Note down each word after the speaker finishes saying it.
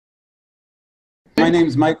My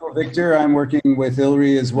name's Michael Victor. I'm working with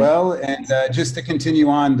ILRI as well. And just to continue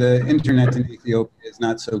on, the internet in Ethiopia is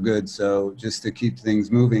not so good. So just to keep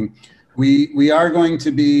things moving, we are going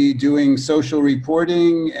to be doing social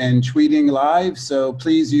reporting and tweeting live. So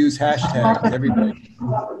please use hashtags. Everybody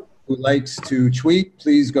who likes to tweet,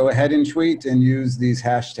 please go ahead and tweet and use these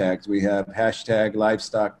hashtags. We have hashtag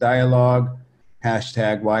livestock dialogue,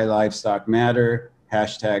 hashtag why livestock matter,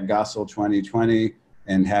 hashtag GASL 2020,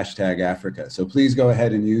 and hashtag Africa. So please go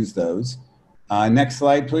ahead and use those. Next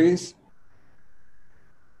slide, please.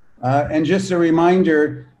 And just a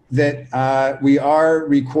reminder that we are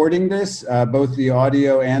recording this, both the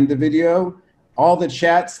audio and the video. All the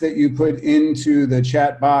chats that you put into the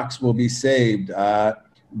chat box will be saved.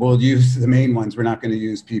 We'll use the main ones. We're not going to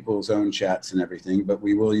use people's own chats and everything, but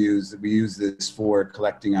we use this for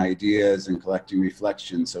collecting ideas and collecting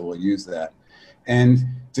reflections, so we'll use that. And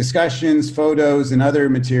discussions, photos, and other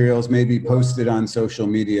materials may be posted on social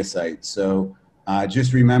media sites. So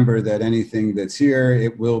just remember that anything that's here,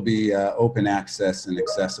 it will be open access and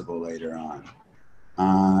accessible later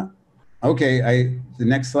on. Okay, the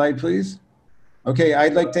next slide, please. Okay,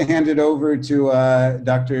 I'd like to hand it over to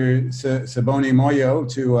Dr. Saboni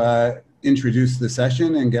Moyo to introduce the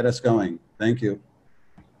session and get us going. Thank you.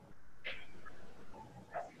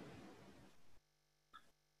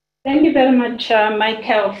 Thank you very much,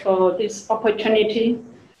 Michael, for this opportunity.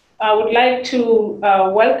 I would like to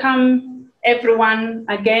welcome everyone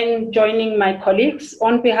again joining my colleagues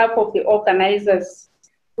on behalf of the organizers.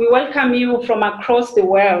 We welcome you from across the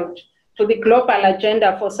world to the Global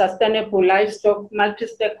Agenda for Sustainable Livestock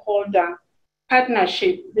Multi-Stakeholder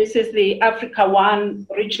Partnership. This is the Africa One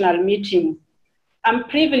Regional Meeting. I'm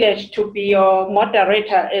privileged to be your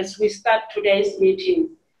moderator as we start today's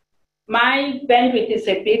meeting. My bandwidth is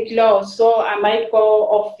a bit low, so I might go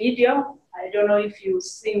off video. I don't know if you've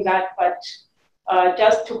seen that, but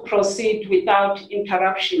just to proceed without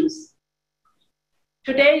interruptions.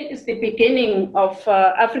 Today is the beginning of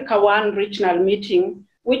Africa One Regional Meeting,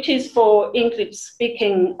 which is for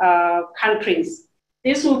English-speaking countries.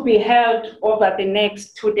 This will be held over the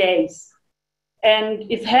next 2 days,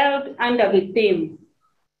 and it's held under the theme,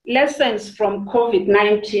 Lessons from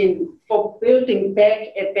COVID-19 for Building Back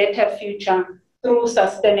a Better Future Through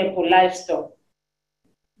Sustainable Livestock.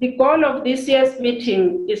 The goal of this year's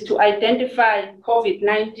meeting is to identify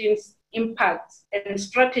COVID-19's impacts and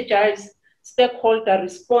strategize stakeholder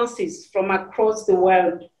responses from across the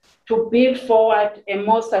world to build forward a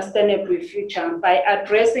more sustainable future by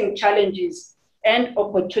addressing challenges and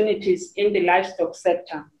opportunities in the livestock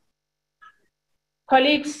sector.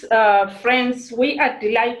 Colleagues, friends, we are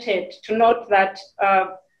delighted to note that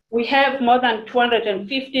we have more than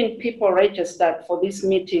 215 people registered for this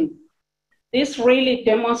meeting. This really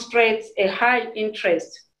demonstrates a high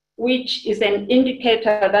interest, which is an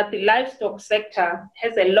indicator that the livestock sector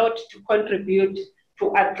has a lot to contribute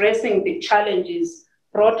to addressing the challenges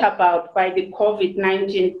brought about by the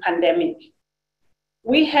COVID-19 pandemic.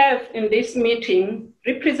 We have in this meeting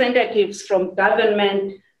representatives from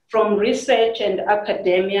government, from research and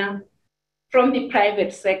academia, from the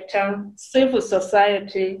private sector, civil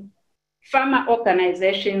society, farmer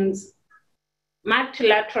organizations,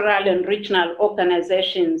 multilateral and regional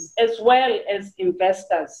organizations, as well as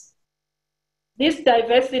investors. This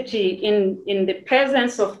diversity in the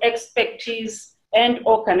presence of expertise and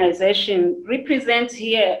organization represents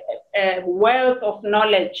here a wealth of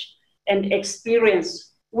knowledge and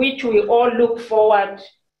experience, which we all look forward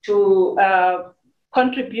to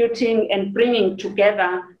contributing and bringing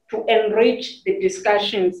together to enrich the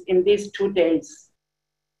discussions in these 2 days.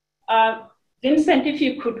 Vincent, if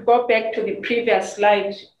you could go back to the previous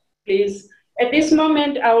slide, please. At this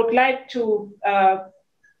moment, I would like to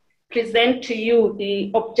present to you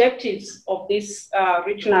the objectives of this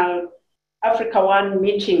regional Africa One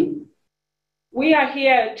meeting. We are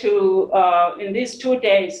here to, in these 2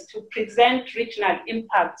 days, to present regional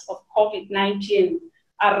impacts of COVID-19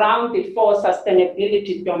 around the 4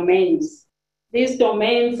 sustainability domains. These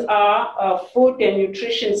domains are food and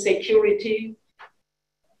nutrition security,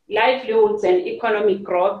 livelihoods and economic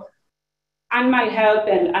growth, animal health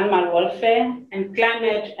and animal welfare, and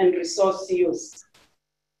climate and resource use.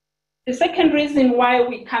 The second reason why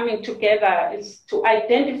we're coming together is to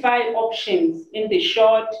identify options in the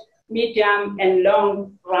short, medium, and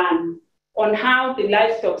long run on how the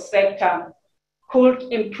livestock sector could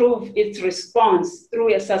improve its response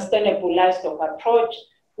through a sustainable livestock approach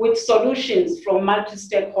with solutions from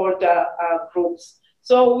multi-stakeholder groups.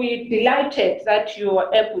 So we're delighted that you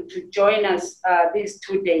are able to join us these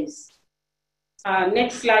 2 days.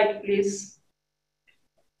 Next slide, please.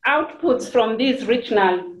 Outputs from these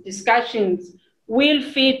regional discussions will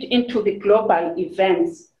fit into the global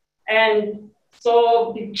events. And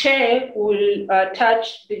so the chair will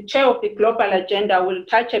the chair of the global agenda will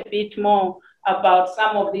touch a bit more about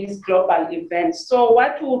some of these global events. So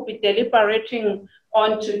what we'll be deliberating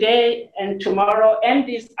on today and tomorrow and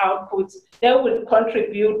these outputs, they will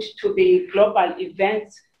contribute to the global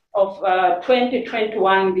events of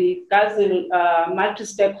 2021, the GASL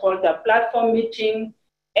multi-stakeholder platform meeting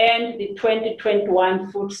and the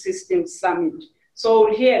 2021 Food Systems Summit. So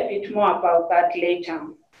we'll hear a bit more about that later.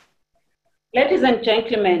 Ladies and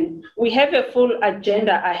gentlemen, we have a full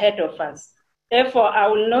agenda ahead of us. Therefore, I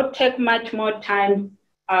will not take much more time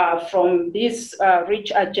from this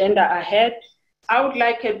rich agenda ahead. I would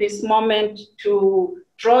like at this moment to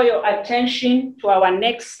draw your attention to our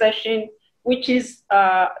next session, which is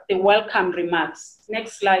the welcome remarks.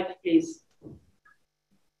 Next slide, please.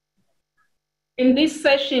 In this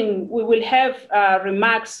session, we will have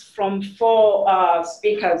remarks from 4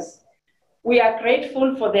 speakers. We are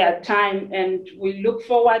grateful for their time and we look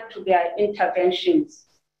forward to their interventions.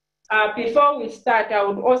 Before we start, I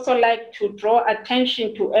would also like to draw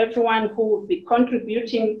attention to everyone who will be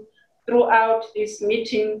contributing throughout this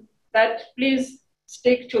meeting that please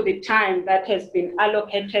stick to the time that has been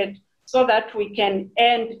allocated so that we can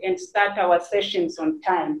end and start our sessions on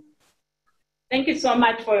time. Thank you so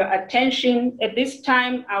much for your attention. At this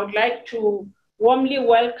time, I would like to warmly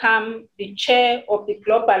welcome the chair of the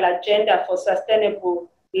Global Agenda for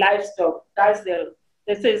Sustainable Livestock, GASL.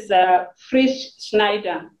 This is Fritz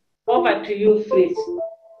Schneider. Over to you, Fritz.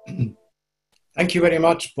 Thank you very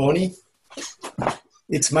much, Bonnie.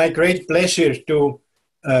 It's my great pleasure to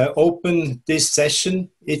open this session.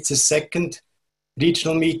 It's a second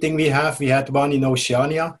regional meeting we have. We had one in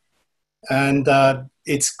Oceania. And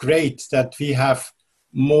it's great that we have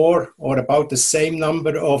more or about the same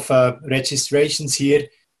number of registrations here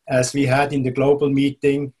as we had in the global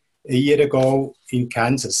meeting a year ago in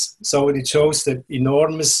Kansas. So it shows the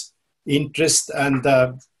enormous interest and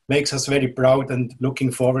makes us very proud and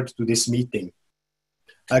looking forward to this meeting.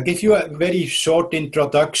 I'll give you a very short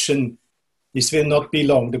introduction. This will not be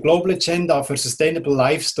long. The Global Agenda for Sustainable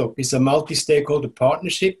Livestock is a multi-stakeholder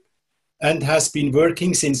partnership and has been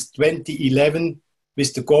working since 2011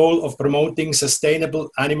 with the goal of promoting sustainable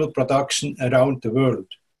animal production around the world.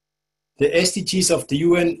 The SDGs of the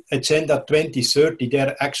UN Agenda 2030,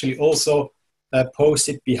 they're actually also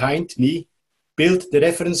posted behind me, built the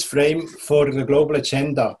reference frame for the Global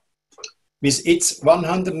Agenda. With its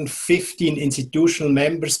 115 institutional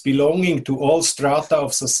members belonging to all strata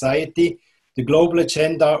of society, the Global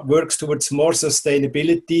Agenda works towards more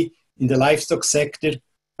sustainability in the livestock sector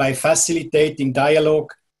by facilitating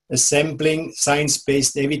dialogue, assembling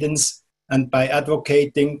science-based evidence, and by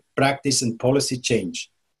advocating practice and policy change.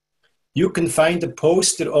 You can find a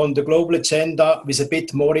poster on the Global Agenda with a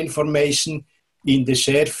bit more information in the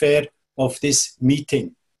shareware of this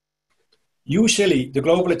meeting. Usually, the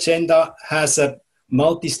Global Agenda has a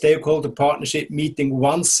multi-stakeholder partnership meeting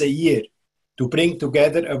once a year to bring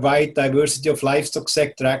together a wide diversity of livestock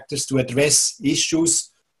sector actors to address issues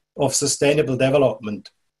of sustainable development.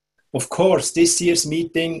 Of course, this year's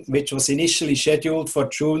meeting, which was initially scheduled for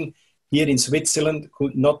June here in Switzerland,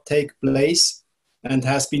 could not take place and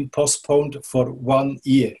has been postponed for 1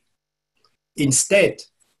 year. Instead,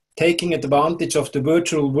 taking advantage of the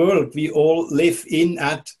virtual world we all live in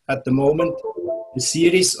at the moment, a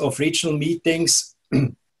series of regional meetings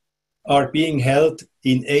are being held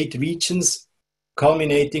in 8 regions,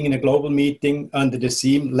 culminating in a global meeting under the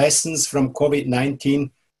theme Lessons from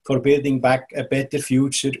COVID-19 for Building Back a Better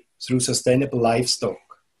Future through Sustainable Livestock.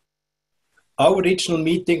 Our regional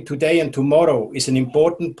meeting today and tomorrow is an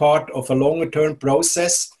important part of a longer-term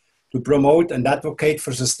process to promote and advocate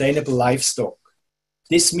for sustainable livestock.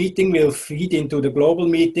 This meeting will feed into the global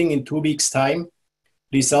meeting in 2 weeks' time.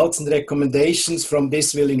 Results and recommendations from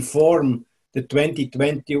this will inform the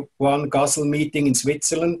 2021 GASL meeting in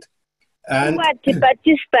Switzerland. And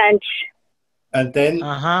then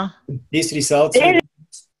these results will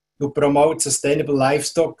to promote sustainable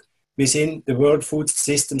livestock within the World Food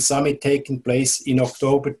Systems Summit taking place in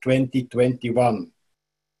October 2021.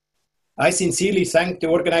 I sincerely thank the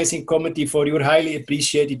organizing committee for your highly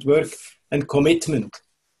appreciated work and commitment.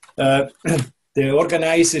 The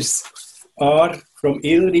organizers are from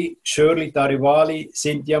ILRI, Shirley Tariwali,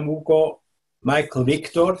 Cynthia Mugo, Michael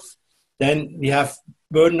Victor. Then we have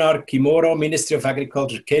Bernard Kimoro, Ministry of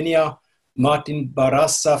Agriculture, Kenya, Martin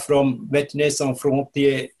Barassa from Vétérinaires Sans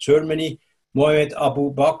Frontières, Germany, Mohamed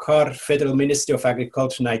Abu Bakr, Federal Ministry of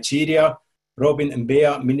Agriculture, Nigeria, Robin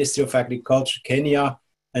Mbea, Ministry of Agriculture, Kenya,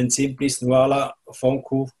 and Simplice Nwala,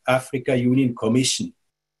 Fonku, Africa Union Commission.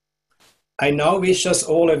 I now wish us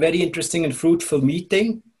all a very interesting and fruitful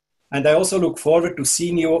meeting. And I also look forward to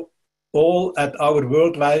seeing you all at our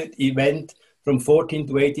worldwide event from 14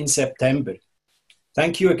 to 18 September.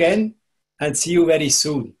 Thank you again and see you very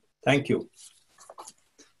soon. Thank you.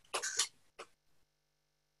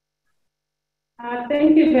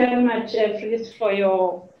 Thank you very much, Fritz, for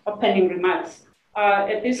your opening remarks.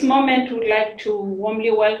 At this moment, we would like to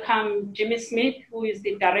warmly welcome Jimmy Smith, who is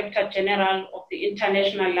the Director General of the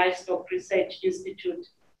International Livestock Research Institute.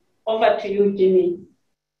 Over to you, Jimmy.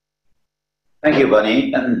 Thank you,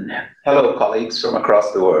 Bunny, and hello, colleagues from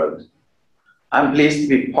across the world. I'm pleased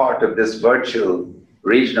to be part of this virtual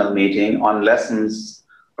regional meeting on lessons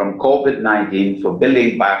from COVID-19 for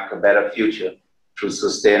building back a better future through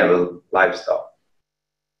sustainable livestock.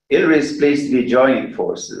 ILRI is pleased to be joining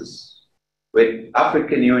forces with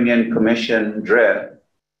African Union Commission, DRE,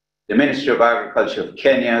 the Ministry of Agriculture of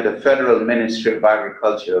Kenya, the Federal Ministry of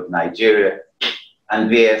Agriculture of Nigeria,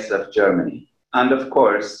 and VSF Germany, and of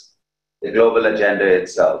course, the global agenda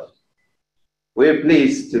itself. We're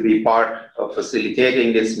pleased to be part of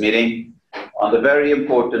facilitating this meeting on the very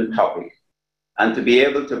important topic and to be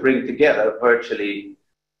able to bring together virtually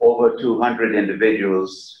over 200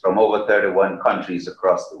 individuals from over 31 countries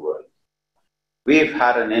across the world. We've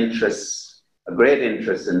had a great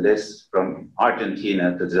interest in this from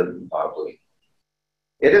Argentina to Zimbabwe.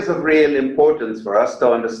 It is of real importance for us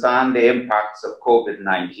to understand the impacts of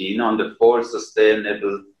COVID-19 on the four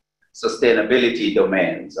sustainability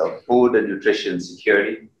domains of food and nutrition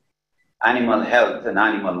security, animal health and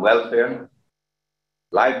animal welfare,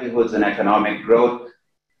 livelihoods and economic growth,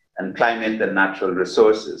 and climate and natural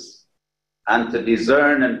resources, and to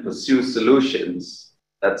discern and pursue solutions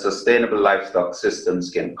that sustainable livestock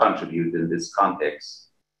systems can contribute in this context.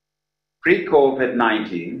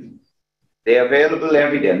 Pre-COVID-19, the available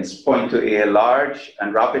evidence point to a large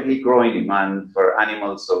and rapidly growing demand for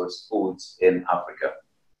animal-sourced foods in Africa,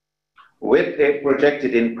 with a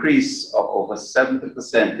projected increase of over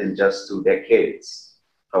 70% in just 2 decades,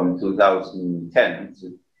 from 2010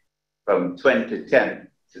 to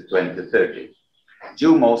 2030,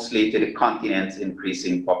 due mostly to the continent's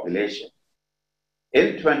increasing population.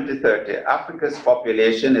 In 2030, Africa's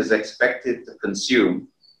population is expected to consume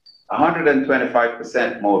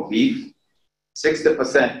 125% more beef,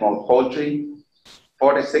 60% more poultry,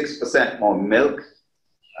 46% more milk,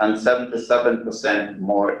 and 77%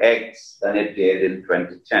 more eggs than it did in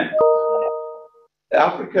 2010. The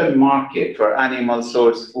African market for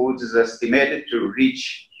animal-sourced foods is estimated to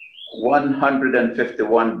reach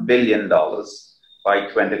 $151 billion by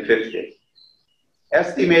 2050.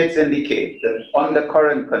 Estimates indicate that under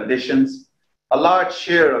current conditions, a large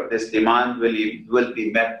share of this demand will be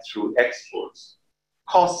met through exports,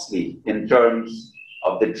 costly in terms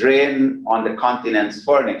of the drain on the continent's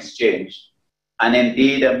foreign exchange, and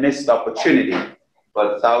indeed a missed opportunity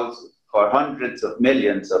for hundreds of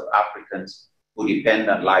millions of Africans who depend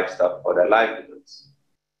on livestock for their livelihoods.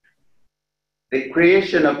 The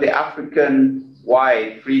creation of the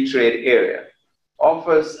African-wide free trade area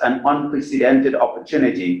offers an unprecedented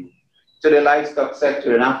opportunity to the livestock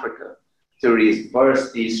sector in Africa to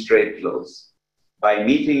reverse these trade flows by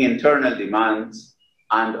meeting internal demands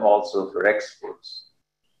and also for exports.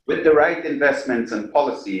 With the right investments and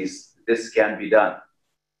policies, this can be done.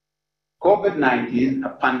 COVID-19, a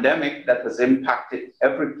pandemic that has impacted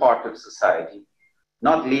every part of society,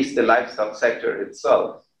 not least the livestock sector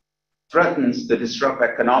itself, threatens to disrupt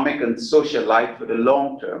economic and social life for the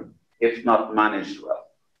long term, if not managed well.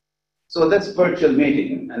 So this virtual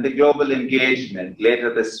meeting and the global engagement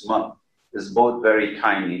later this month is both very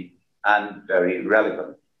timely and very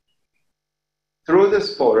relevant. Through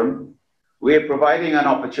this forum, we are providing an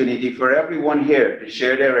opportunity for everyone here to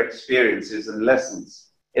share their experiences and lessons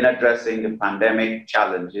in addressing the pandemic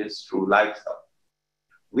challenges through livestock.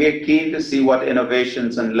 We are keen to see what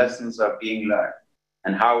innovations and lessons are being learned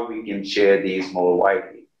and how we can share these more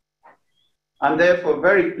widely. I'm therefore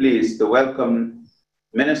very pleased to welcome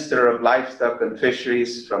Minister of Livestock and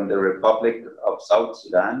Fisheries from the Republic of South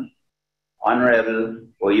Sudan, Honorable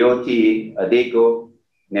Oyoti Adego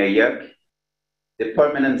Neyek, the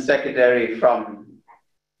Permanent Secretary from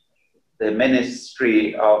the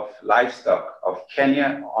Ministry of Livestock of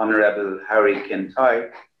Kenya, Honorable Harry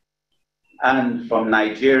Kintai, and from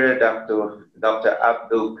Nigeria, Dr.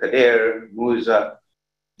 Abdul Kader Musa.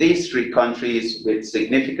 These 3 countries with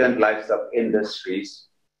significant livestock industries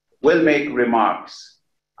will make remarks,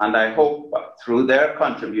 and I hope through their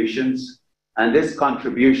contributions and these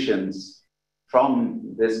contributions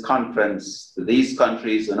from this conference to these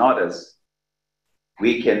countries and others,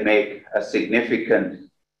 we can make a significant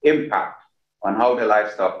impact on how the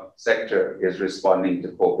livestock sector is responding to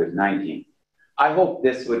COVID-19. I hope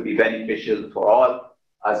this would be beneficial for all,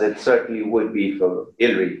 as it certainly would be for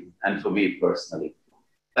ILRI and for me personally.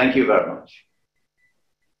 Thank you very much.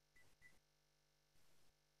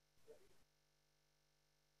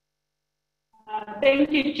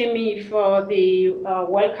 Thank you, Jimmy, for the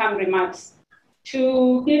welcome remarks.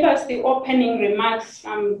 To give us the opening remarks,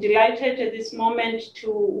 I'm delighted at this moment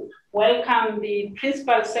to welcome the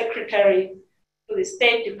Principal Secretary to the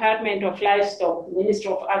State Department of Livestock,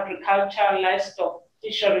 Ministry of Agriculture, Livestock,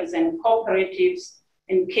 Fisheries and Cooperatives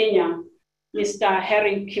in Kenya, Mr.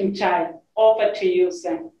 Harry Kimtai. Over to you,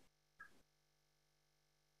 sir.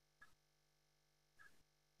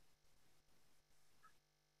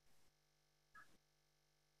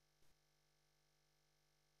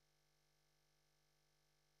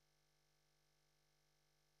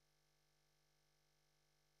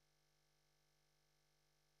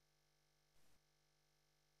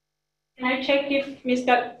 Can I check if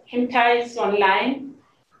Mr. Kimtai is online?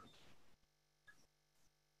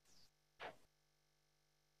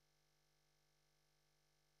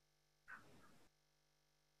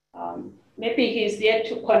 Maybe he's yet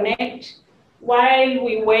to connect. While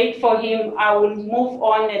we wait for him, I will move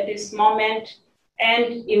on at this moment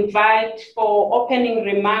and invite for opening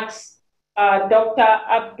remarks Dr.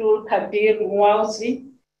 Abdul Kadir Mwauzi,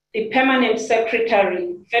 the Permanent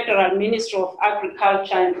Secretary, Federal Ministry of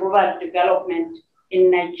Agriculture and Rural Development in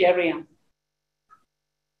Nigeria.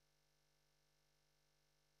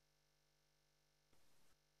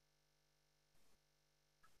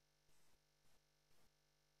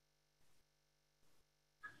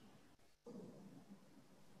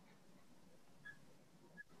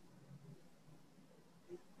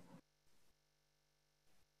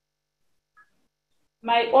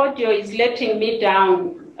 My audio is letting me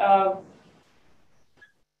down.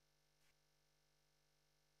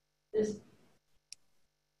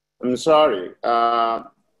 I'm sorry.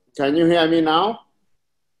 Can you hear me now?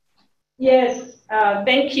 Yes,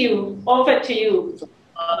 thank you. Over to you.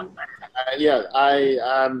 Yes, I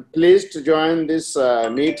am pleased to join this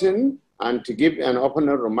meeting and to give an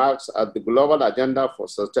opening remarks at the Global Agenda for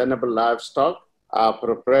Sustainable Livestock,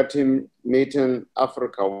 preparatory meeting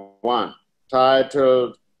Africa 1,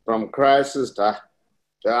 titled From Crisis to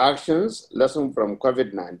Actions, Lesson from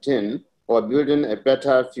COVID-19 for Building a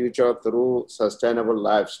Better Future Through Sustainable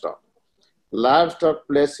Livestock. Livestock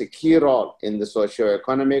plays a key role in the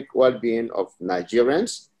socio-economic well-being of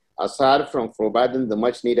Nigerians, aside from providing the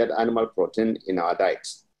much-needed animal protein in our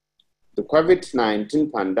diets. The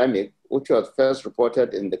COVID-19 pandemic, which was first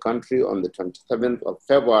reported in the country on the 27th of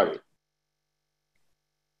February,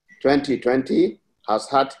 2020, has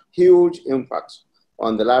had huge impacts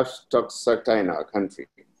on the livestock sector in our country.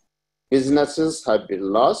 Businesses have been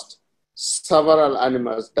lost, several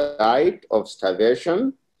animals died of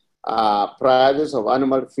starvation, prices of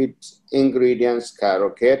animal feed ingredients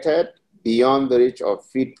skyrocketed beyond the reach of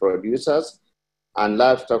feed producers and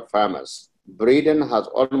livestock farmers. Breeding has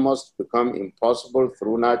almost become impossible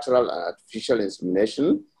through natural and artificial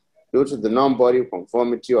insemination due to the non-body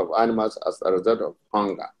conformity of animals as a result of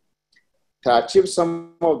hunger. To achieve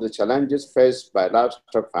some of the challenges faced by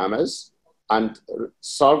livestock farmers and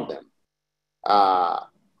solve them,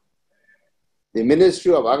 the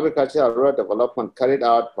Ministry of Agriculture and Rural Development carried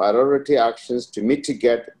out priority actions to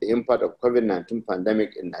mitigate the impact of COVID-19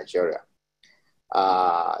 pandemic in Nigeria.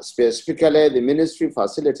 Specifically, the ministry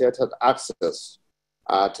facilitated access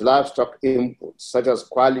to livestock inputs, such as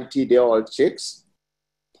quality day-old chicks,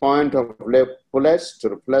 point-of-lay pullets to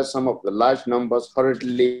replace some of the large numbers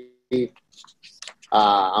hurriedly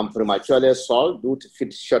and prematurely sold due to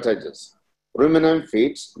feed shortages, ruminant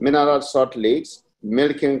feeds, mineral salt licks,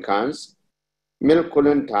 milking cans, milk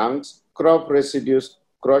cooling tanks, crop residues,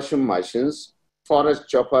 crushing machines, forest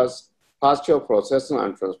choppers, pasture processing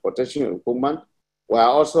and transportation equipment were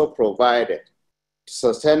also provided to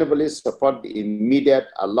sustainably support the immediate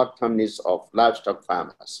and long-term needs of livestock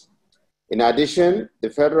farmers. In addition, the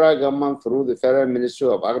federal government, through the Federal Ministry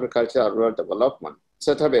of Agriculture and Rural Development,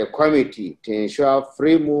 set up a committee to ensure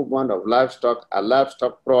free movement of livestock and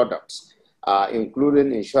livestock products,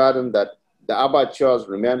 including ensuring that the abattoirs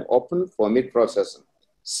remain open for meat processing.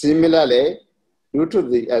 Similarly, due to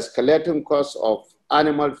the escalating cost of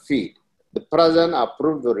animal feed, the President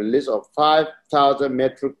approved the release of 5,000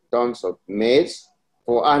 metric tons of maize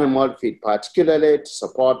for animal feed, particularly to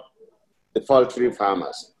support the poultry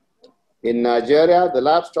farmers. In Nigeria, the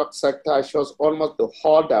livestock sector shows almost the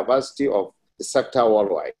whole diversity of the sector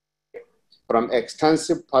worldwide, from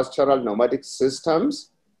extensive pastoral nomadic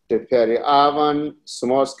systems to peri-urban,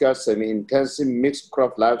 small-scale, semi-intensive mixed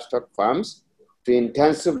crop livestock farms to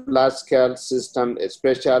intensive large-scale systems,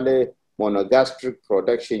 especially monogastric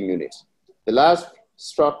production units. The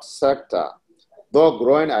livestock sector, though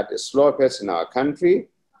growing at a slow pace in our country,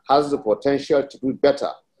 has the potential to do better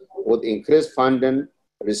with increased funding,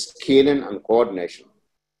 reskilling, and coordination.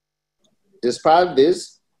 Despite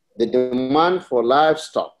this, the demand for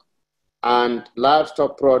livestock and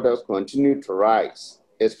livestock products continue to rise,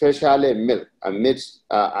 especially milk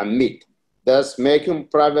and meat, thus making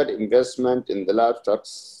private investment in the livestock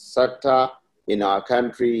sector in our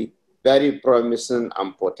country very promising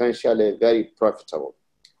and potentially very profitable.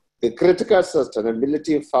 The critical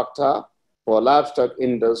sustainability factor for livestock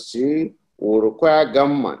industry will require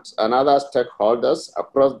governments and other stakeholders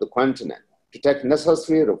across the continent to take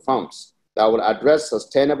necessary reforms that will address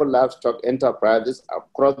sustainable livestock enterprises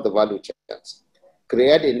across the value chains,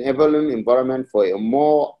 create an enabling environment for a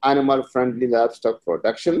more animal-friendly livestock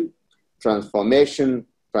production, transformation,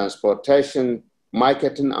 transportation,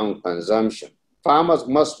 marketing, and consumption. Farmers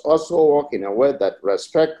must also work in a way that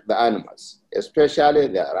respects the animals, especially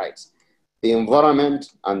their rights, the environment,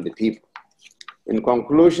 and the people. In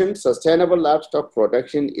conclusion, sustainable livestock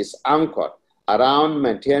production is anchored around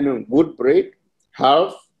maintaining good breed,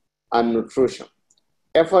 health, and nutrition.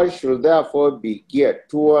 Efforts should therefore be geared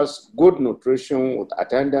towards good nutrition with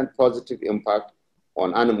attendant positive impact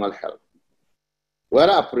on animal health. While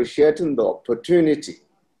appreciating the opportunity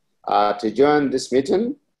to join this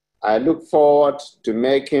meeting, I look forward to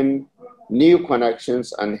making new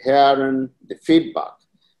connections and hearing the feedback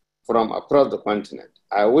from across the continent.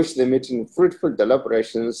 I wish the meeting fruitful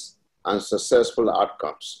deliberations and successful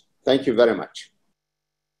outcomes. Thank you very much.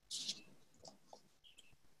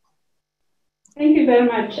 Thank you very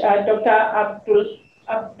much, Dr.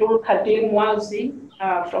 Abdul Kadir Mwazi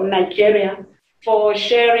from Nigeria, for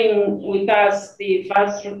sharing with us the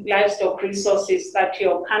vast livestock resources that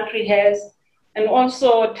your country has, and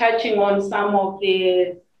also touching on some of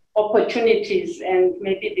the opportunities and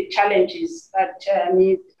maybe the challenges that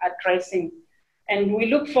need addressing. And we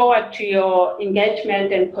look forward to your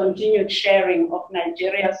engagement and continued sharing of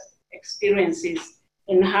Nigeria's experiences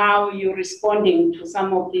in how you're responding to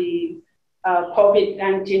some of the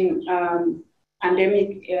COVID-19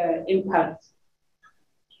 pandemic impacts.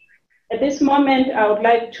 At this moment, I would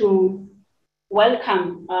like to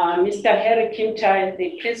welcome Mr. Harry Kimtai,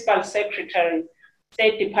 the Principal Secretary,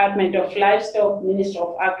 State Department of Livestock, Minister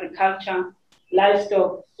of Agriculture,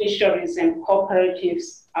 Livestock, Fisheries and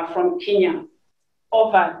Cooperatives from Kenya,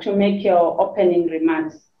 over to make your opening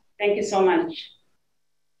remarks. Thank you so much.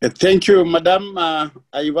 Thank you, Madam.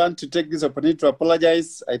 I want to take this opportunity to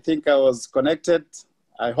apologize. I think I was connected.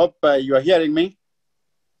 I hope you are hearing me.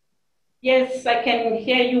 Yes, I can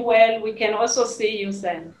hear you well. We can also see you,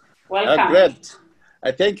 sir. Welcome. Great.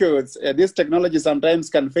 Thank you. This technology sometimes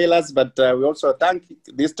can fail us, but we also thank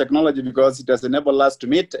this technology because it has enabled us to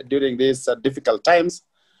meet during these difficult times.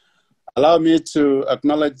 Allow me to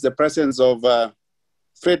acknowledge the presence of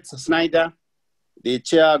Fritz Snyder, the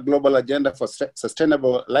Chair Global Agenda for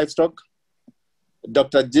Sustainable Livestock,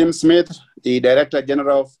 Dr. Jim Smith, the Director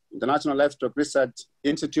General of the National Livestock Research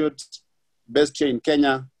Institute, based here in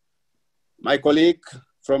Kenya, my colleague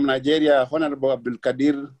from Nigeria, Honorable Abdul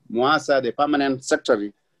Kadir Muasa, the Permanent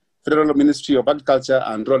Secretary, Federal Ministry of Agriculture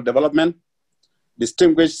and Rural Development,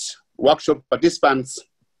 distinguished workshop participants,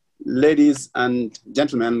 ladies and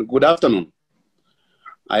gentlemen, good afternoon.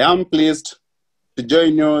 I am pleased to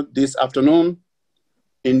join you this afternoon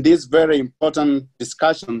in these very important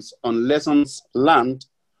discussions on lessons learned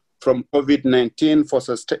from COVID-19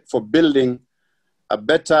 for building a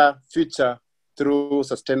better future through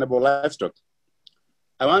sustainable livestock.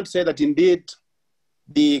 I want to say that indeed,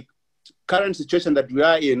 the current situation that we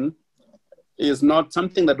are in is not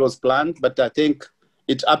something that was planned, but I think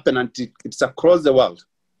it happened and it's across the world.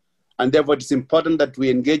 And therefore, it's important that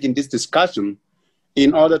we engage in this discussion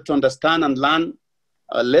in order to understand and learn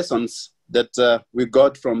lessons that we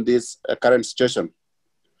got from this current situation.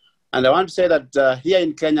 And I want to say that here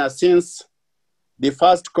in Kenya, since the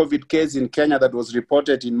first COVID case in Kenya that was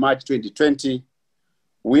reported in March 2020,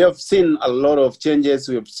 we have seen a lot of changes.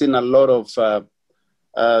 We have seen a lot of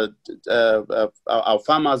our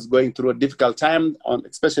farmers going through a difficult time,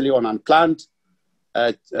 especially on unplanned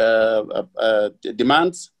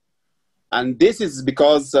demands. And this is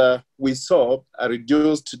because we saw a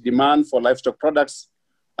reduced demand for livestock products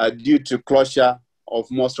due to closure of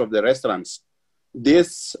most of the restaurants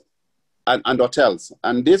and hotels.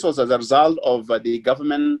 And this was as a result of the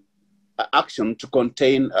government action to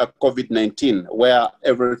contain COVID-19, where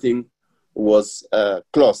everything was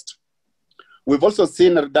closed. We've also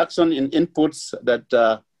seen a reduction in inputs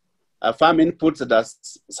that farm inputs that are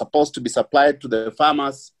supposed to be supplied to the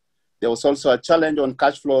farmers. There was also a challenge on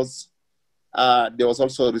cash flows. There was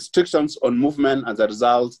also restrictions on movement. As a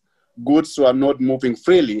result, goods were not moving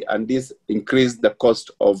freely, and this increased the cost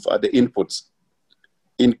of the inputs.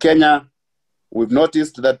 In Kenya, we've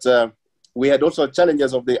noticed that we had also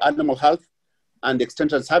challenges of the animal health and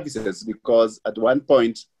extension services, because at one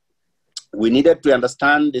point, we needed to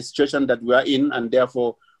understand the situation that we are in, and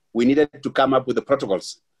therefore we needed to come up with the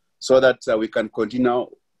protocols so that we can continue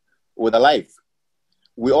with the life.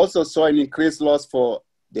 We also saw an increased loss for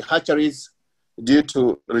the hatcheries due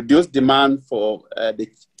to reduced demand for the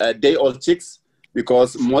day-old chicks,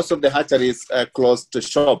 because most of the hatcheries closed to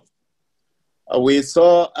shop. We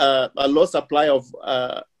saw a low supply of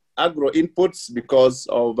agro inputs because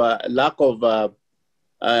of lack of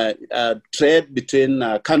trade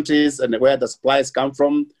between countries and where the supplies come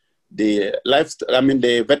from. The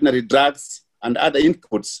veterinary drugs and other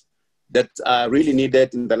inputs that are really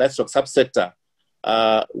needed in the livestock subsector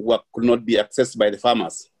could not be accessed by the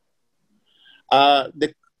farmers.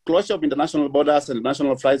 The closure of international borders and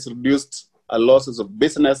national flights reduced losses of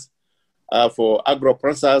business for agro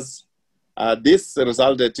processors. This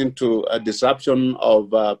resulted into a disruption of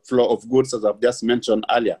flow of goods, as I've just mentioned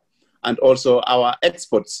earlier. And also our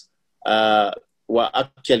exports were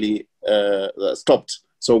actually stopped,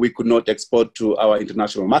 so we could not export to our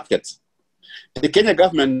international markets. The Kenya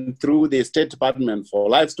government, through the State Department for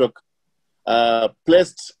Livestock,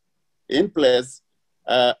 placed in place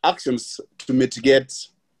actions to mitigate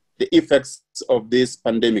the effects of this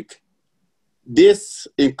pandemic. This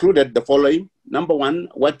included the following. Number one,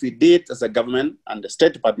 what we did as a government and the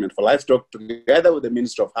State Department for Livestock, together with the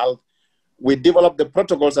Ministry of Health, we developed the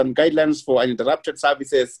protocols and guidelines for uninterrupted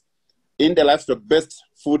services in the livestock-based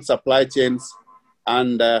food supply chains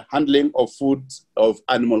and handling of foods of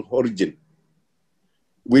animal origin.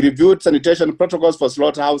 We reviewed sanitation protocols for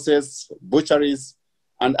slaughterhouses, butcheries,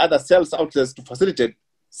 and other sales outlets to facilitate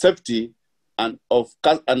safety and to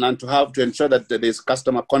ensure that there is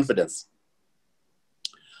customer confidence.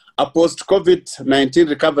 A post-COVID-19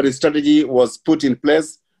 recovery strategy was put in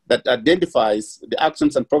place that identifies the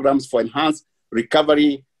actions and programs for enhanced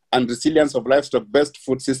recovery and resilience of livestock-based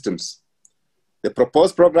food systems. The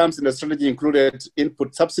proposed programs in the strategy included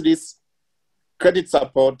input subsidies, credit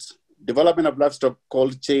support, development of livestock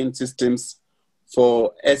cold chain systems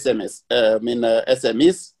for SMEs.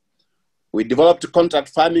 We developed contract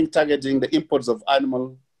farming targeting the imports of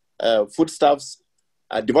animal foodstuffs,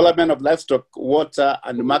 development of livestock water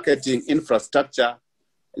and marketing infrastructure,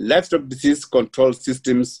 livestock disease control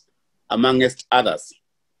systems, amongst others.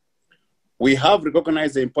 We have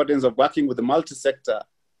recognized the importance of working with the multi-sector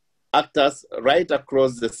actors right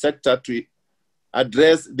across the sector to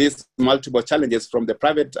address these multiple challenges from the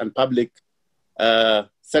private and public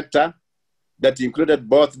sector that included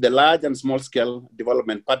both the large and small-scale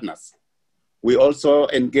development partners. We also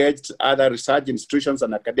engaged other research institutions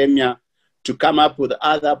and academia to come up with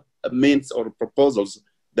other means or proposals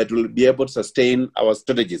that will be able to sustain our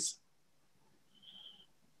strategies.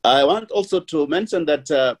 I want also to mention that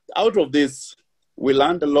out of this, we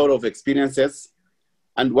learned a lot of experiences.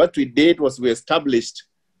 And what we did was we established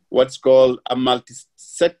what's called a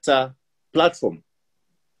multi-sector platform.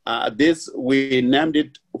 This, we named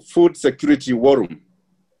it Food Security War Room.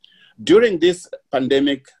 During this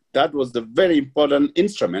pandemic, that was the very important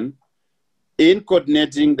instrument in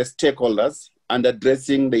coordinating the stakeholders and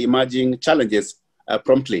addressing the emerging challenges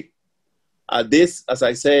promptly. This, as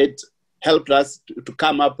I said, helped us to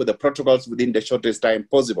come up with the protocols within the shortest time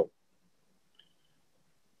possible.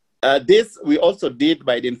 This we also did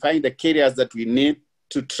by identifying the carriers that we need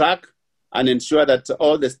to track and ensure that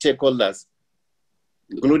all the stakeholders,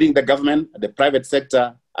 including the government, the private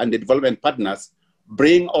sector, and the development partners,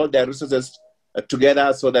 bring all their resources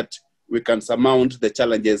together so that we can surmount the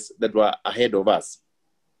challenges that were ahead of us.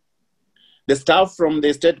 The staff from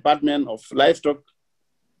the State Department of Livestock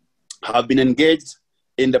have been engaged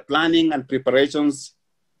in the planning and preparations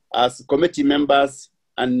as committee members,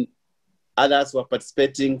 and others were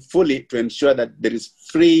participating fully to ensure that there is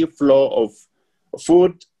free flow of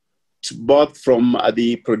food, both from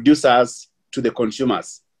the producers to the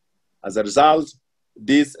consumers. As a result,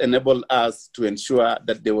 this enabled us to ensure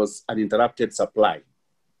that there was an uninterrupted supply.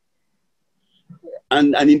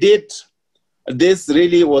 And indeed, this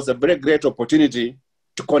really was a very great opportunity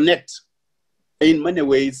to connect in many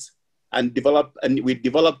ways and we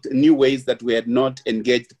developed new ways that we had not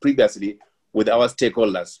engaged previously with our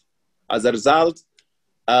stakeholders. As a result,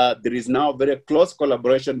 there is now very close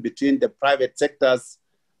collaboration between the private sectors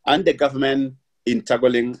and the government in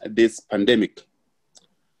tackling this pandemic.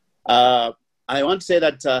 I want to say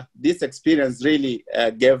that this experience really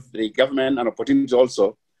gave the government an opportunity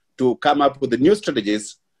also to come up with the new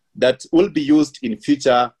strategies that will be used in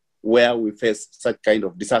future where we face such kind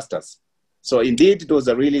of disasters. So indeed, it was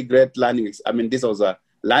a really great learning. I mean, this was a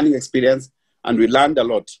learning experience, and we learned a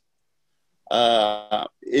lot.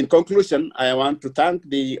 In conclusion, I want to thank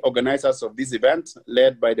the organizers of this event,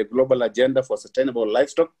 led by the Global Agenda for Sustainable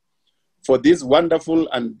Livestock, for this wonderful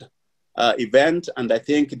event. And I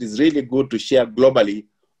think it is really good to share globally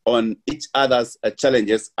on each other's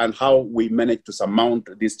challenges and how we manage to surmount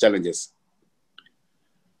these challenges.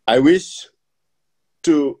 I wish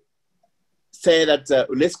to say that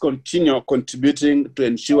let's continue contributing to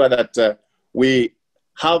ensure that we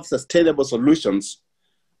have sustainable solutions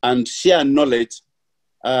and share knowledge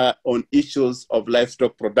on issues of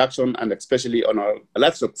livestock production, and especially on our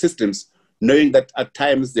livestock systems, knowing that at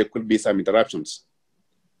times there could be some interruptions.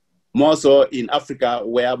 More so in Africa,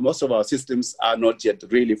 where most of our systems are not yet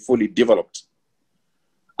really fully developed.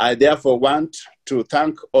 I therefore want to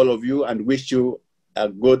thank all of you and wish you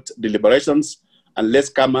good deliberations, and let's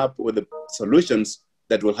come up with the solutions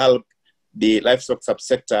that will help the livestock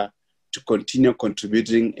subsector to continue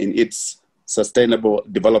contributing in its sustainable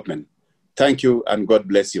development. Thank you, and God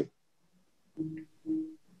bless you.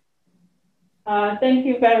 Thank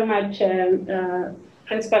you very much,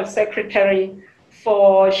 Principal Secretary,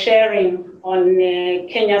 for sharing on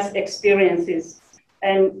Kenya's experiences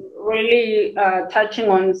and really touching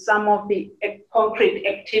on some of the concrete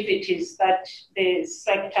activities that the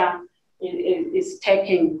sector is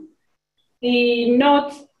taking. The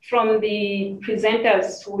notes from the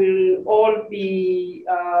presenters will all be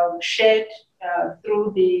shared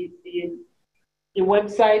through the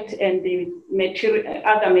website and the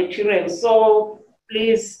other materials. So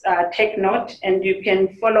please take note, and you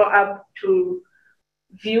can follow up to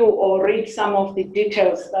view or read some of the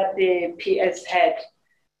details that the PS had.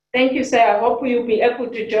 Thank you, sir. I hope you'll be able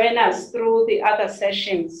to join us through the other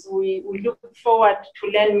sessions. We look forward to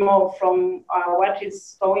learn more from what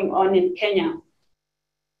is going on in Kenya.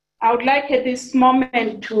 I would like at this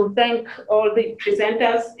moment to thank all the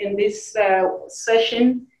presenters in this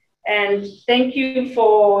session, and thank you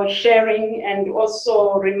for sharing and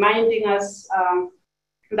also reminding us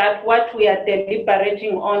that what we are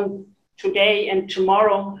deliberating on today and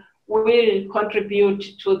tomorrow will contribute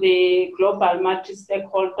to the global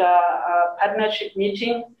multi-stakeholder partnership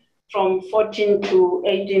meeting from 14 to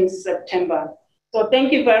 18 September. So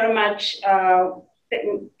thank you very much.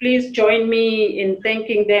 Please join me in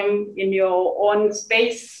thanking them in your own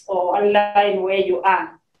space or online where you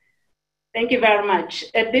are. Thank you very much.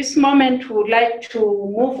 At this moment, we would like to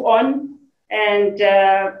move on, and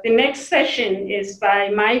the next session is by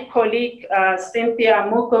my colleague, Cynthia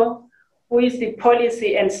Mugo, who is the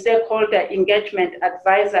Policy and Stakeholder Engagement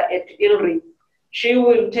Advisor at ILRI. She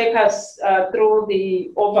will take us through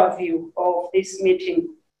the overview of this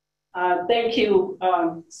meeting. Thank you.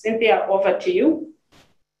 Cynthia, over to you.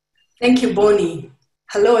 Thank you, Bonnie.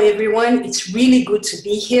 Hello, everyone. It's really good to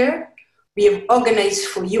be here. We have organized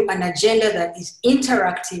for you an agenda that is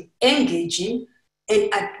interactive, engaging, and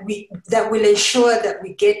that will ensure that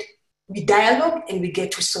we dialogue and we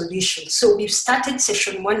get to solutions. So we've started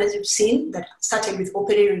session 1, as you've seen, that started with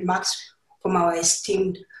opening remarks from our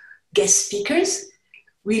esteemed guest speakers.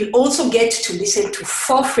 We'll also get to listen to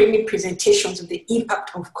 4 framing presentations of the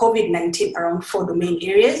impact of COVID-19 around 4 domain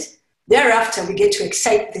areas. Thereafter, we get to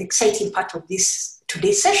the exciting part of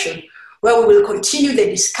today's session, where we will continue the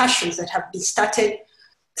discussions that have been started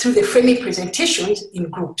through the framing presentations in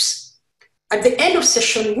groups. At the end of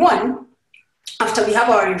session 1, after we have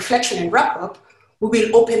our reflection and wrap up, we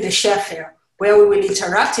will open the share fair, where we will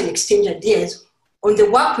interact and exchange ideas on the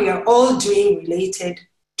work we are all doing related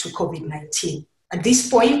to COVID-19. At this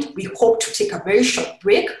point, we hope to take a very short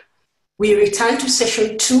break. We return to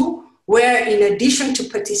session 2, where in addition to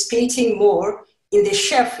participating more in the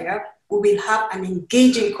share fair, we will have an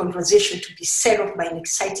engaging conversation to be set off by an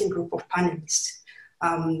exciting group of panelists.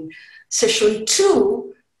 Session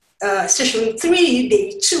 3,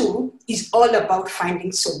 day 2, is all about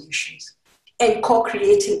finding solutions and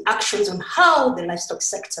co-creating actions on how the livestock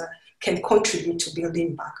sector can contribute to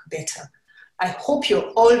building back better. I hope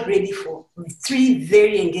you're all ready for 3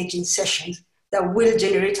 very engaging sessions that will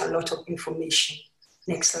generate a lot of information.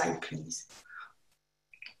 Next slide, please.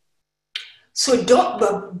 So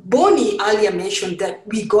Bonnie earlier mentioned that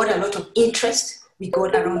we got a lot of interest. We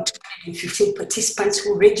got around 215 participants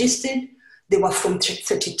who registered. They were from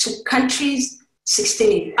 32 countries,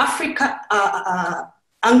 16 in Africa,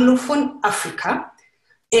 anglophone Africa.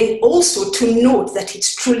 And also to note that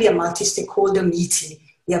it's truly a multi-stakeholder meeting.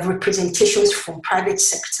 We have representations from private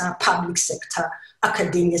sector, public sector,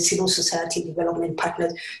 academia, civil society, development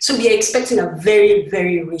partners. So we are expecting a very,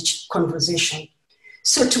 very rich conversation.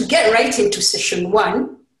 So to get right into session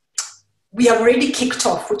one, we have already kicked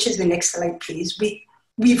off, which is the next slide, please.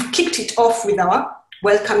 We've kicked it off with our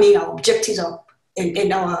welcoming, our objectives,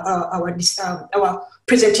 and our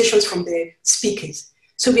presentations from the speakers.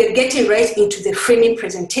 So we are getting right into the framing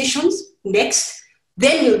presentations next.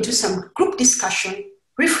 Then we'll do some group discussion,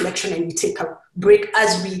 reflection, and we take a break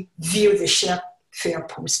as we view the share fair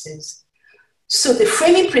posters. So the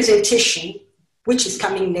framing presentation, which is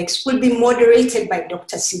coming next, will be moderated by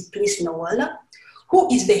Dr. Simplice Nwala,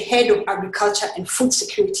 who is the head of agriculture and food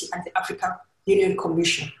security at the African Union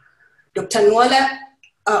Commission. Dr. Nwala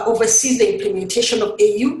oversees the implementation of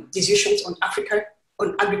AU decisions on Africa,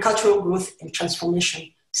 on agricultural growth and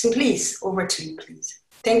transformation. Simplice, over to you, please.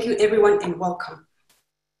 Thank you, everyone, and welcome.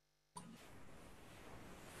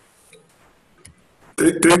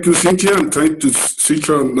 Thank you, Cynthia. I'm trying to switch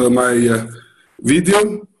on my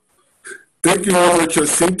video. Thank you very much,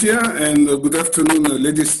 Cynthia, and good afternoon,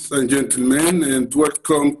 ladies and gentlemen, and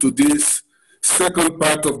welcome to this second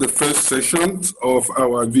part of the first session of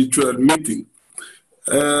our virtual meeting.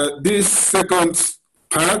 This second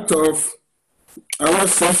part of our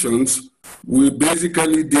sessions will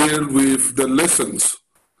basically deal with the lessons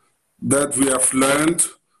that we have learned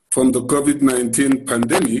from the COVID-19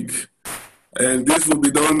 pandemic, and this will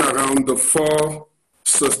be done around the 4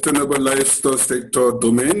 sustainable livestock sector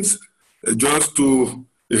domains. Just to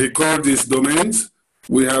recall these domains,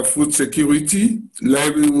 we have food security,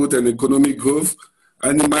 livelihood and economic growth,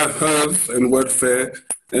 animal health and welfare,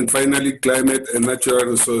 and finally climate and natural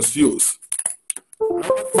resource use. Our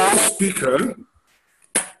first speaker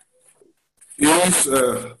is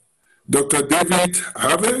Dr. David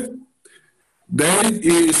Harvey. Dave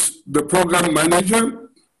is the program manager,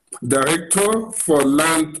 director for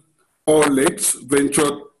Land O'Lakes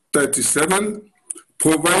Venture 37,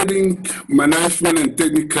 providing management and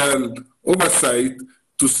technical oversight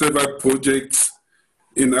to several projects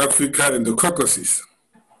in Africa and the Caucasus.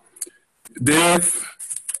 Dave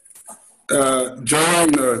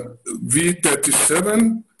joined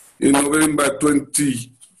V37 in November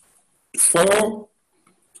 24,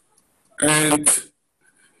 and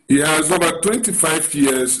he has over 25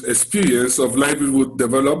 years experience of livelihood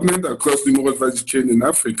development across the rural value chain in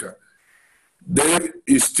Africa. Dave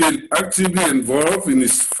is still actively involved in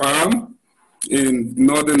his farm in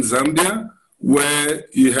northern Zambia, where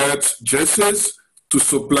he helps GASL to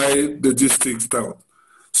supply the district town.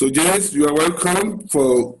 So James, you are welcome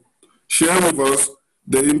for sharing with us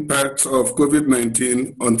the impact of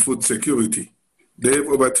COVID-19 on food security. Dave,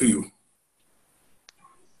 over to you.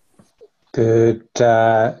 Good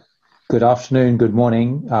afternoon, good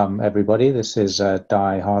morning, everybody. This is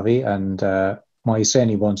Dai Harvey, and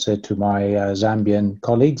Moiseni Bonse to my Zambian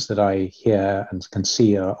colleagues that I hear and can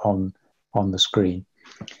see on the screen,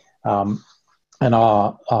 and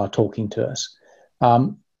are talking to us.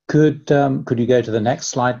 Could you go to the next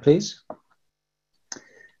slide, please?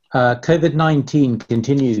 COVID-19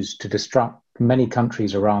 continues to disrupt many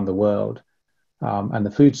countries around the world, and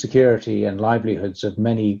the food security and livelihoods of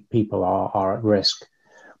many people are at risk.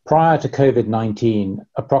 Prior to COVID-19,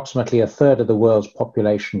 approximately a third of the world's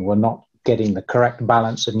population were not getting the correct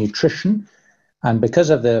balance of nutrition, and because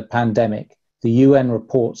of the pandemic, the UN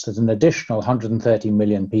reports that an additional 130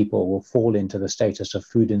 million people will fall into the status of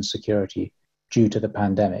food insecurity due to the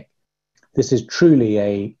pandemic. This is truly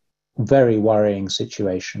a very worrying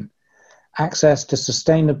situation. Access to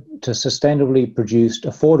sustainably produced,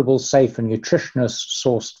 affordable, safe and nutritious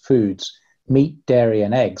sourced foods, meat, dairy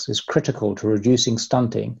and eggs is critical to reducing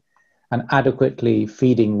stunting and adequately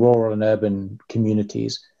feeding rural and urban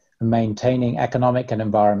communities and maintaining economic and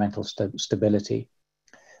environmental stability.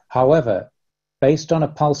 However, based on a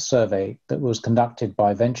pulse survey that was conducted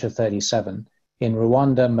by Venture 37 in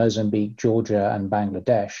Rwanda, Mozambique, Georgia and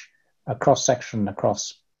Bangladesh, a cross-section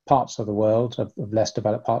across parts of the world, of less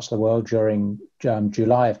developed parts of the world during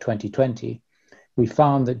July of 2020, we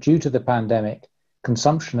found that due to the pandemic,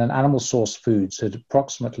 consumption in animal-sourced foods had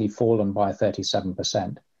approximately fallen by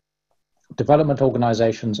 37%. Development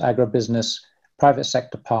organizations, agribusiness, private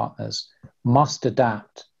sector partners must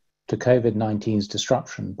adapt to COVID-19's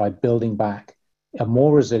disruption by building back a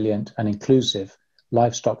more resilient and inclusive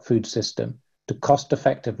livestock food system to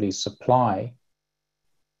cost-effectively supply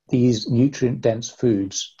these nutrient-dense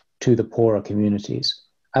foods to the poorer communities.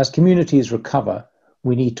 As communities recover,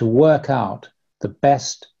 we need to work out the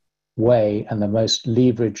best way and the most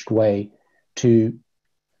leveraged way to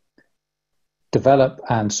develop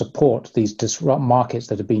and support these markets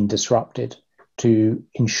that have been disrupted, to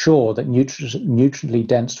ensure that nutritionally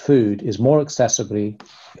dense food is more accessible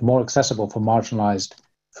for marginalized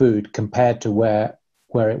food compared to where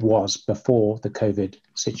it was before the COVID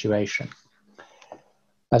situation.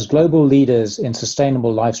 As global leaders in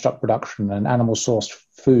sustainable livestock production and animal-sourced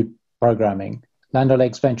food programming, Land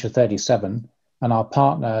O'Lakes Venture 37 and our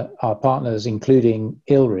partners, including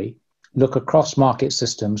ILRI, look across market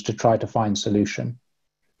systems to try to find solution.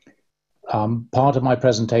 Part of my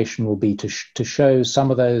presentation will be to show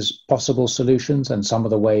some of those possible solutions and some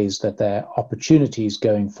of the ways that there are opportunities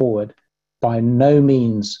going forward, by no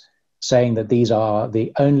means saying that these are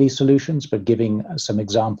the only solutions, but giving some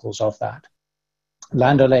examples of that.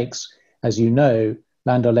 Land O'Lakes, as you know,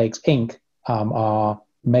 Land O'Lakes Inc., our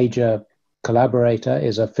major collaborator,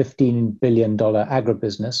 is a $15 billion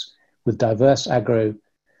agribusiness with diverse agro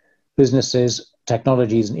businesses,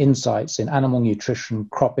 technologies and insights in animal nutrition,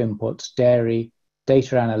 crop inputs, dairy,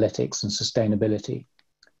 data analytics and sustainability.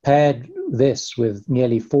 Paired this with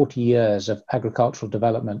nearly 40 years of agricultural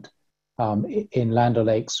development in Land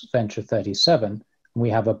O'Lakes Venture 37, we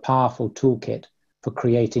have a powerful toolkit for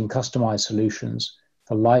creating customized solutions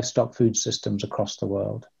for livestock food systems across the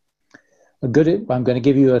world. I'm going to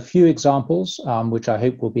give you a few examples, which I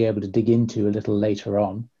hope we'll be able to dig into a little later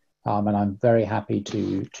on, and I'm very happy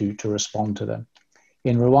to respond to them.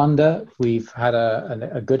 In Rwanda, we've had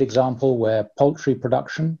a good example where poultry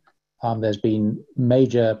production, there's been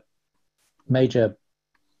major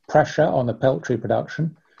pressure on the poultry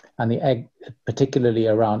production and the egg, particularly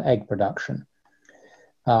around egg production.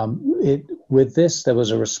 With this, there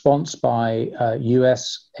was a response by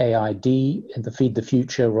USAID in the Feed the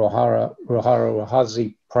Future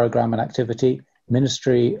Ruhazi program and activity,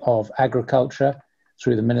 Ministry of Agriculture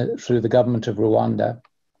through the government of Rwanda,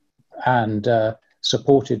 and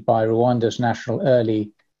supported by Rwanda's National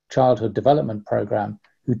Early Childhood Development Program,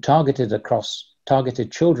 who targeted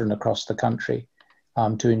children across the country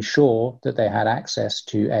to ensure that they had access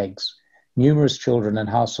to eggs. Numerous children and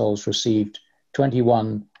households received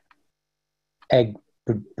 21 egg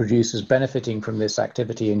producers benefiting from this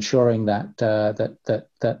activity, ensuring that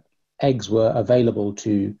eggs were available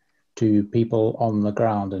to people on the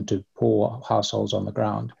ground and to poor households on the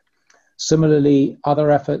ground. Similarly, other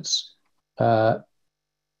efforts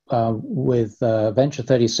with Venture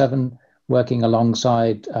 37 working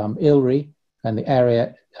alongside ILRI and the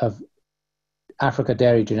area of Africa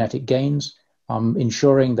Dairy Genetic Gains,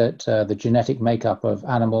 ensuring that the genetic makeup of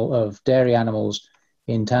dairy animals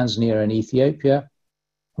in Tanzania and Ethiopia,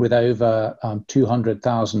 with over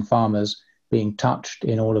 200,000 farmers being touched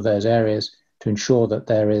in all of those areas, to ensure that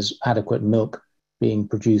there is adequate milk being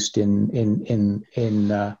produced in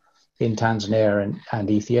Tanzania and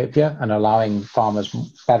Ethiopia, and allowing farmers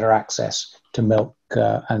better access to milk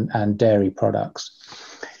and dairy products.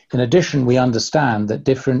 In addition, we understand that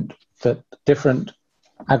different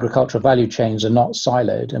agricultural value chains are not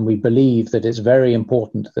siloed, and we believe that it's very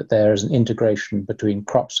important that there is an integration between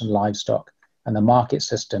crops and livestock and the market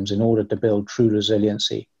systems in order to build true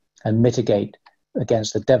resiliency and mitigate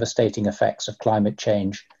against the devastating effects of climate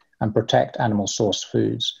change and protect animal-sourced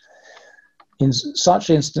foods. In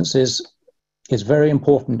such instances, it's very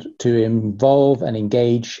important to involve and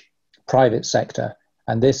engage private sector,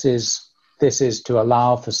 and this is to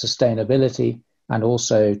allow for sustainability and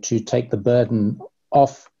also to take the burden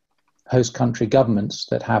off host country governments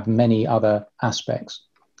that have many other aspects.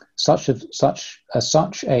 Such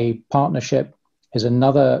a partnership is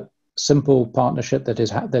another simple partnership that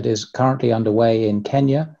is currently underway in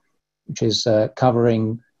Kenya, which is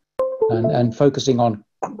covering and focusing on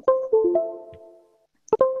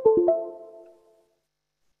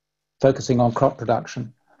crop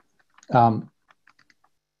production.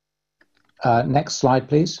 Next slide,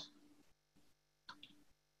 please.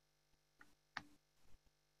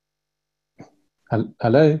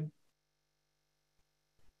 Hello?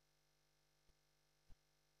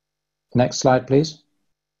 Next slide, please.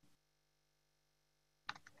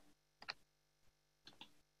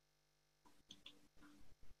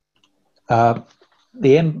 The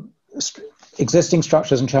existing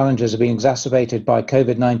structures and challenges are being exacerbated by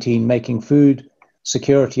COVID-19, making food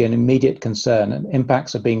security an immediate concern, and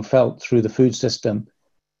impacts are being felt through the food system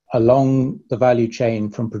along the value chain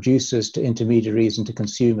from producers to intermediaries and to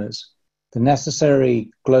consumers. The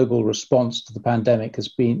necessary global response to the pandemic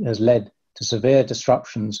has led to severe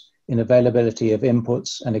disruptions in availability of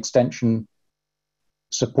inputs and extension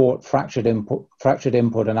support, fractured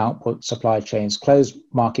input and output supply chains, closed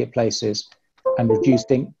marketplaces, and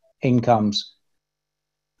reduced incomes.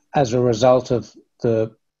 As a result,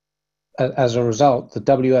 the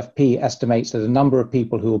WFP estimates that the number of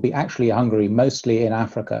people who will be actually hungry, mostly in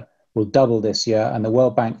Africa, will double this year, and the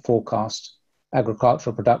World Bank forecasts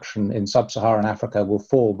agricultural production in sub-Saharan Africa will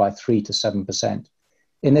fall by 3 to 7%.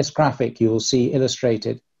 In this graphic, you will see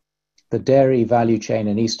illustrated the dairy value chain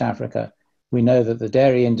in East Africa. We know that the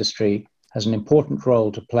dairy industry has an important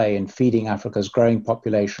role to play in feeding Africa's growing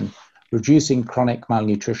population, reducing chronic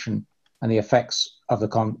malnutrition and the effects of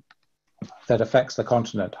that affects the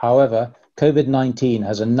continent. However, COVID-19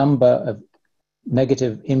 has a number of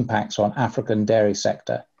negative impacts on African dairy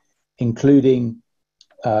sector, including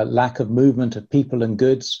lack of movement of people and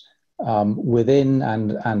goods within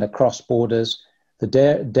and across borders. The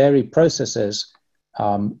dairy processors,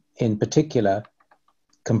 in particular,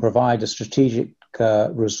 can provide a strategic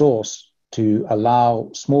resource to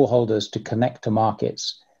allow smallholders to connect to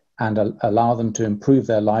markets and allow them to improve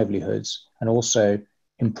their livelihoods and also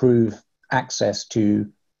improve access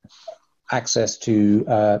to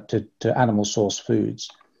animal source foods.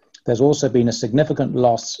 There's also been a significant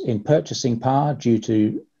loss in purchasing power due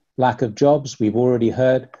to lack of jobs. We've already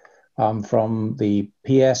heard from the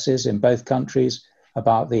PSs in both countries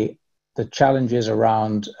about the challenges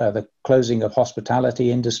around the closing of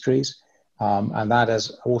hospitality industries, and that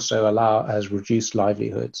has also has reduced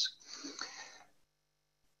livelihoods.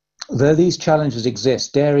 Though these challenges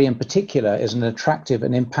exist, dairy in particular is an attractive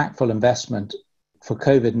and impactful investment for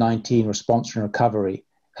COVID-19 response and recovery,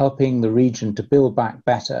 helping the region to build back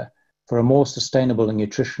better for a more sustainable and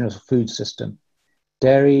nutritious food system.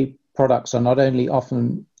 Dairy products are not only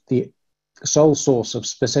often the sole source of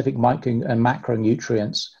specific micro and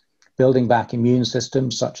macronutrients, building back immune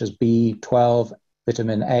systems such as B12,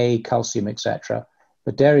 vitamin A, calcium, etc.,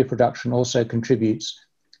 but dairy production also contributes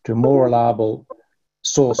to a more reliable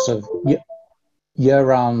source of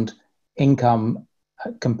year-round income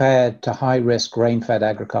compared to high-risk grain-fed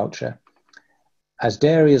agriculture. As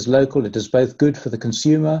dairy is local, it is both good for the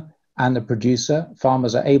consumer and the producer.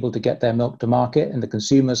 Farmers are able to get their milk to market, and the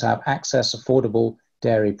consumers have access to affordable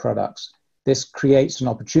dairy products. This creates an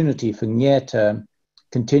opportunity for near-term,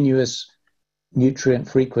 continuous,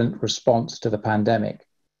 nutrient-frequent response to the pandemic.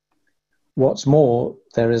 What's more,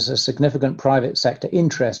 there is a significant private sector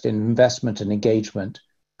interest in investment and engagement,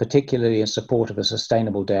 particularly in support of a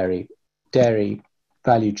sustainable dairy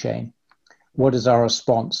value chain. What is our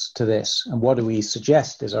response to this? And what do we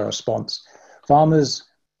suggest is our response? Farmers,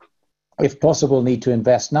 if possible, need to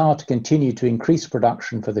invest now to continue to increase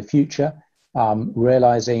production for the future,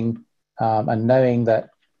 realizing and knowing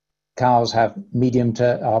that cows have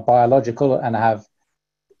are biological and have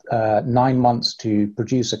 9 months to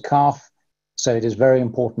produce a calf. So it is very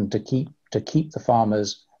important to keep the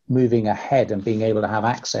farmers moving ahead and being able to have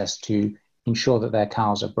access to ensure that their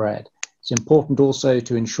cows are bred. It's important also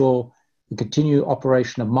to ensure the continued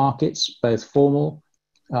operation of markets, both formal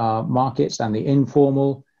markets and the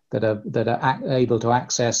informal, that are able to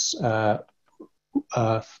access poorer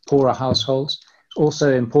households. It's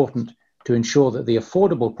also important to ensure that the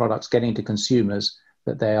affordable products getting to consumers,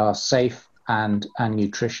 that they are safe and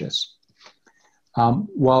nutritious.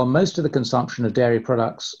 While most of the consumption of dairy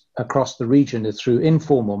products across the region is through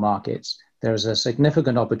informal markets, there is a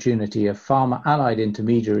significant opportunity of farmer-allied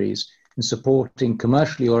intermediaries in supporting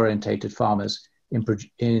commercially orientated farmers in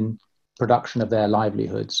production of their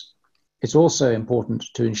livelihoods. It's also important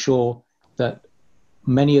to ensure that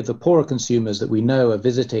many of the poorer consumers that we know are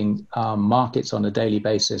visiting markets on a daily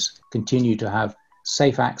basis continue to have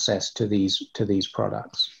safe access to these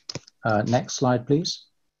products. Next slide, please.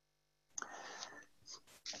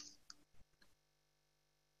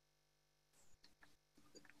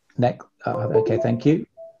 Next, okay, thank you.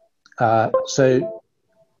 So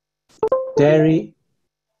the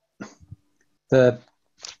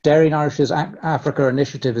Dairy Nourishes Africa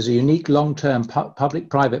initiative is a unique long-term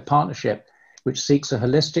public-private partnership which seeks a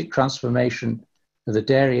holistic transformation of the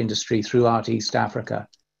dairy industry throughout East Africa.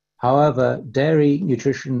 However, Dairy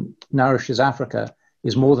Nutrition Nourishes Africa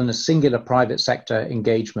is more than a singular private sector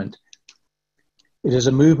engagement. It is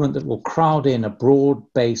a movement that will crowd in a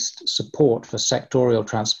broad-based support for sectorial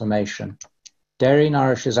transformation. Dairy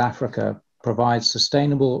Nourishes Africa provides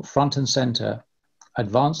sustainable front and center,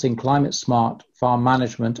 advancing climate-smart farm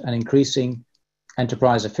management and increasing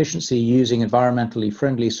enterprise efficiency using environmentally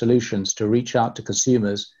friendly solutions to reach out to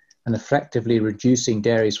consumers and effectively reducing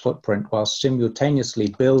dairy's footprint while simultaneously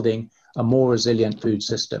building a more resilient food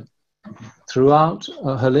system. Throughout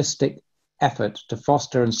a holistic effort to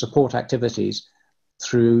foster and support activities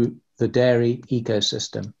through the dairy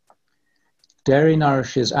ecosystem. Dairy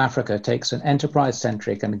Nourishes Africa takes an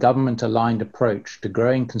enterprise-centric and government-aligned approach to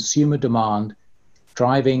growing consumer demand,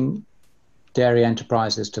 driving dairy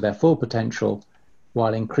enterprises to their full potential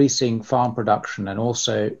while increasing farm production and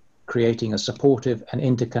also creating a supportive and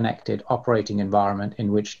interconnected operating environment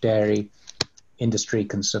in which dairy industry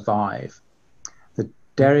can survive. The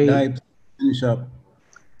dairy... Can I finish up?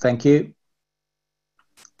 Thank you.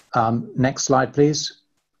 Next slide, please.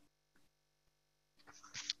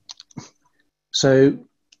 So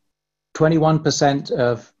 21%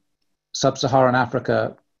 of sub-Saharan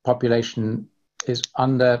Africa population is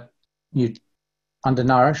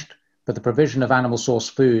undernourished, but the provision of animal source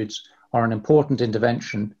foods are an important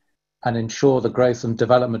intervention and ensure the growth and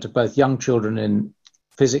development of both young children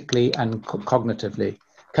physically and cognitively.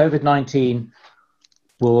 COVID-19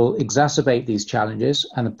 will exacerbate these challenges,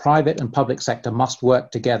 and the private and public sector must work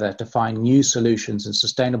together to find new solutions and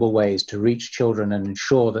sustainable ways to reach children and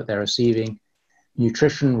ensure that they're receiving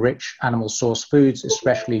nutrition-rich animal source foods,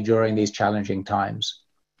 especially during these challenging times.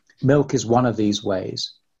 Milk is one of these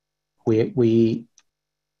ways. We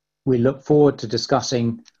look forward to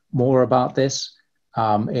discussing more about this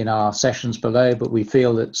in our sessions below, but we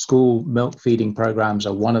feel that school milk feeding programs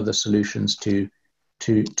are one of the solutions to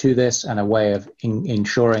this, and a way of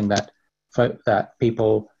ensuring that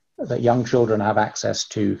young children have access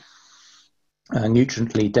to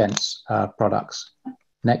nutriently dense products.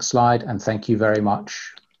 Next slide, and thank you very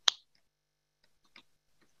much.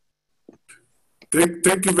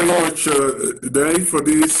 Thank you very much, Dave, for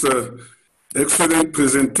this excellent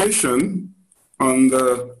presentation on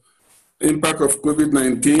the impact of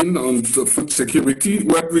COVID-19 on the food security.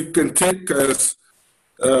 What we can take as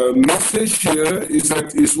a message here is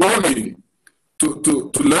that it's worrying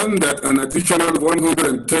to learn that an additional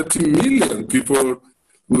 130 million people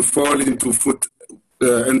will fall into food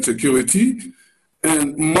insecurity.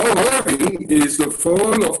 And more worrying is the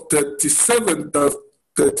fall of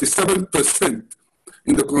 37%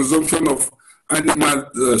 in the consumption of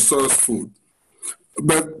animal source food.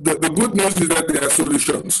 But the good news is that there are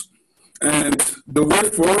solutions. And the way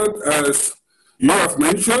forward, as you have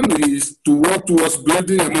mentioned, is to work towards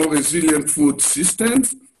building a more resilient food system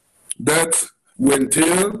that will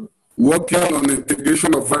entail working on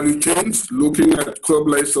integration of value chains, looking at crop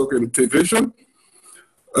livestock integration,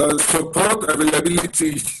 support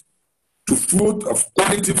availability to food, of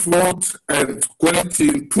quality food and quality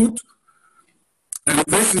input, and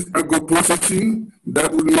this is agro-processing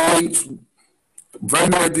that would mean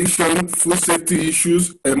value addition, food safety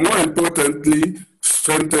issues, and more importantly,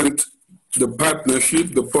 strengthen the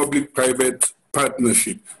partnership, the public-private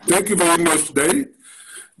partnership. Thank you very much, Dave.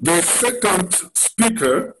 The second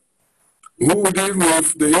speaker, who will deal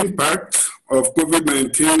with the impact of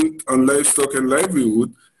COVID-19 on livestock and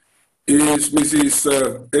livelihood, is Mrs.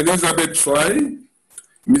 Elizabeth Troy.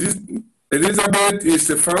 Mrs. Elizabeth is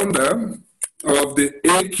the founder of the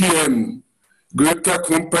AQM Greater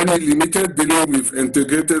Company Limited, dealing with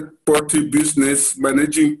integrated poultry business,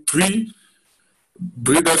 managing 3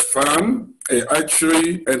 breeders' farm, a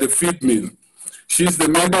hatchery, and a feed mill. She's the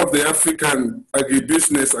member of the African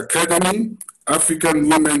Agribusiness Academy, African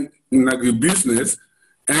Women in Agribusiness,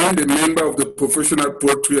 and a member of the Professional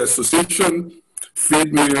Poultry Association,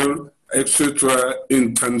 feed mill, etc.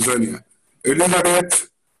 in Tanzania. Elizabeth,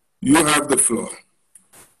 you have the floor.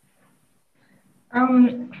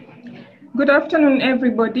 Good afternoon,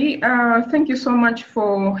 everybody. Thank you so much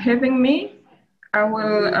for having me. I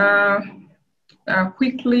will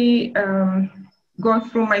quickly go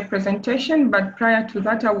through my presentation, but prior to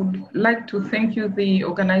that, I would like to thank you, the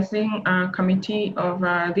organizing committee of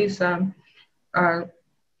this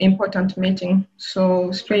important meeting.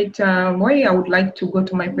 So straight away, I would like to go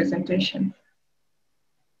to my presentation.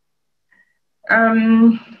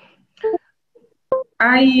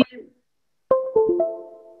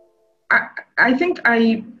 I think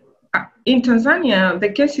in Tanzania, the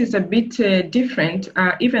case is a bit different,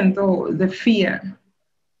 even though the fear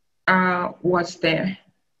was there.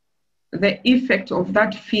 The effect of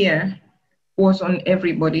that fear was on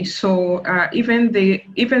everybody. So even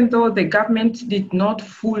though the government did not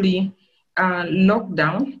fully lock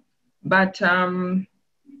down, but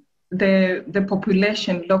the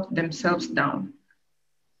population locked themselves down.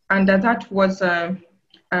 And that was a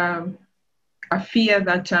fear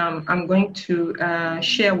that I'm going to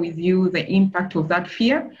share with you, the impact of that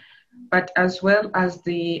fear, but as well as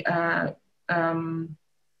the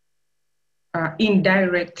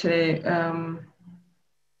indirect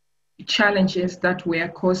challenges that were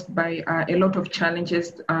caused by a lot of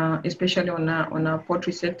challenges, especially on our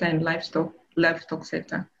poultry sector and livestock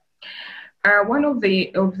sector. One of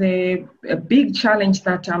the big challenge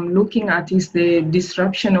that I'm looking at is the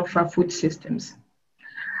disruption of our food systems.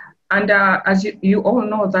 And as you all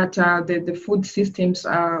know that the food systems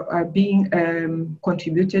are being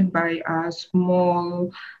contributed by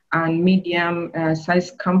small and medium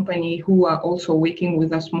sized company who are also working with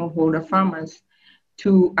the smallholder farmers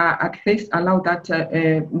to at least allow that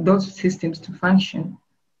those systems to function.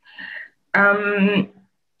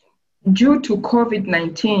 Due to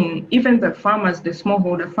COVID-19, even the farmers, the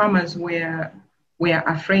smallholder farmers were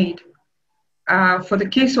afraid. For the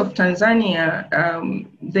case of Tanzania,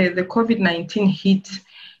 the COVID-19 hit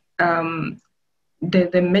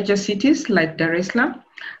the major cities like Dar es Salaam,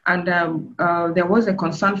 and there was a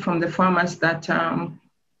concern from the farmers that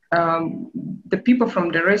the people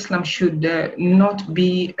from Dar es Salaam should not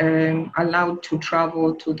be allowed to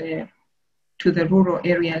travel to the rural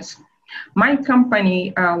areas. My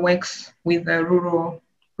company works with rural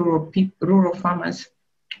farmers.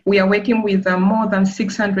 We are working with more than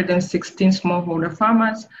 616 smallholder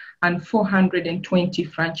farmers and 420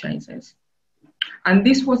 franchises. And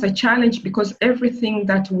this was a challenge because everything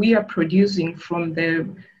that we are producing from the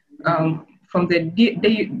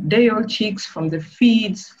day-old chicks, from the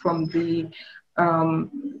feeds, from the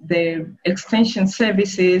extension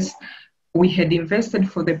services we had invested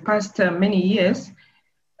for the past many years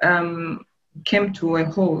came to a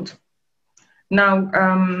halt. Now,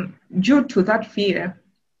 due to that fear,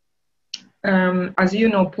 as you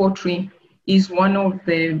know, poultry is one of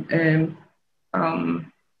the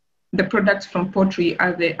products from poultry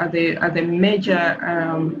are the major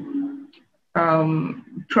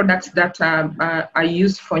products that are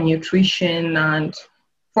used for nutrition and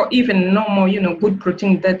for even normal, good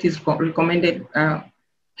protein that is recommended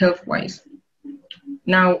health-wise.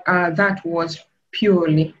 Now, that was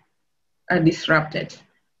purely disrupted.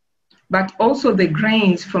 But also the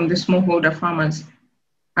grains from the smallholder farmers.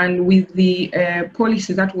 And with the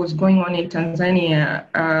policy that was going on in Tanzania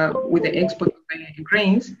with the export of the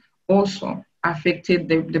grains, also affected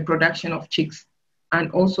the production of chicks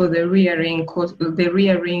and also the rearing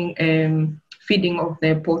feeding of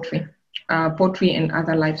the poultry and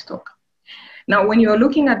other livestock. Now, when you're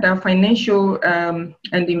looking at the financial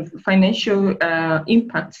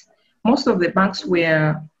impacts, most of the banks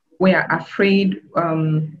were afraid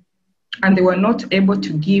and they were not able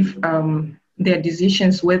to give their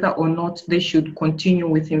decisions whether or not they should continue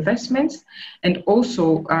with investments and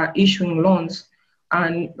also issuing loans.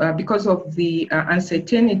 And because of the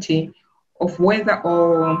uncertainty of whether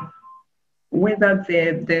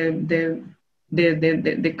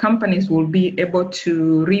the companies will be able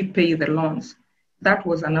to repay the loans, that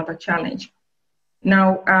was another challenge.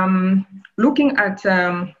 Now, looking at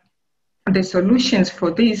the solutions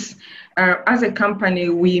for this, as a company,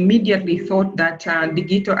 we immediately thought that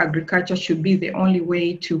digital agriculture should be the only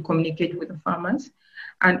way to communicate with the farmers,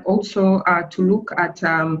 and also to look at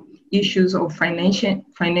issues of financial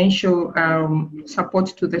support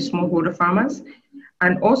to the smallholder farmers.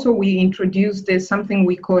 And also we introduced something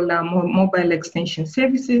we call mobile extension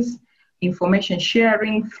services, information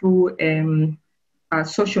sharing through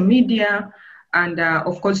social media, and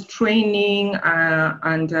of course training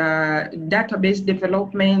and database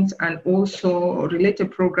development, and also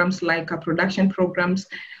related programs like production programs.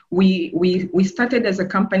 We started as a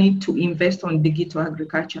company to invest on digital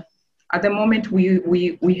agriculture. At the moment,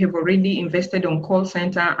 we have already invested on call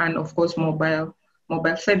center and of course mobile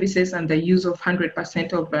services and the use of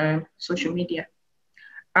 100% of social media.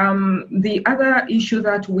 The other issue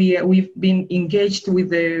that we've been engaged with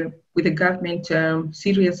the government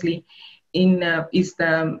seriously in is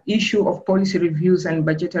the issue of policy reviews and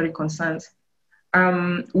budgetary concerns.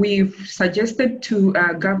 We've suggested to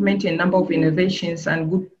government a number of innovations and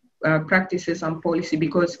good practices and policy,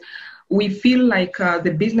 because we feel like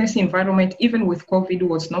the business environment, even with COVID,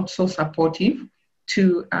 was not so supportive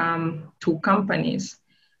to companies.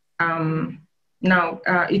 Now,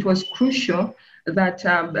 it was crucial that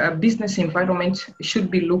business environment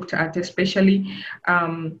should be looked at, especially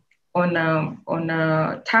on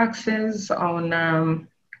taxes, on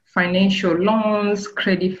financial loans,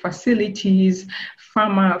 credit facilities,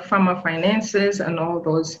 farmer finances, and all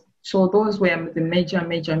those. So those were the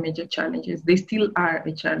major challenges. They still are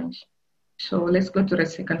a challenge. So let's go to the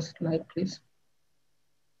second slide, please.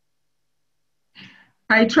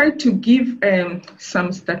 I tried to give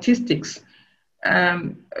some statistics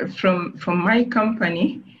from my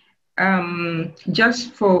company,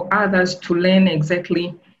 just for others to learn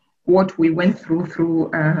exactly what we went through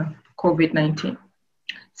COVID-19.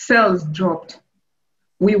 Sales dropped.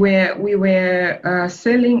 We were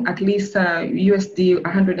selling at least USD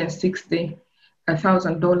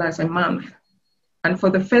 $160,000 a month, and for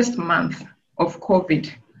the first month of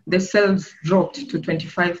COVID, the sales dropped to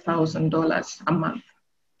 $25,000 a month.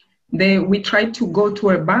 We tried to go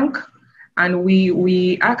to a bank, and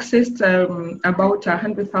we accessed about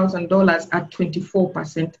 $100,000 at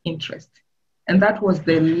 24% interest. And that was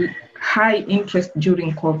the high interest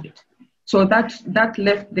during COVID. So that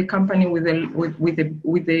left the company with a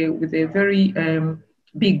very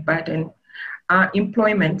big burden.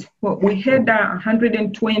 Employment, we had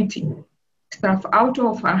 120 staff. Out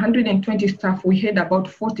of 120 staff, we had about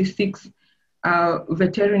 46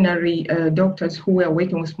 veterinary doctors who were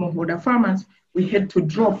working with smallholder farmers. We had to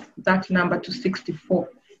drop that number to 64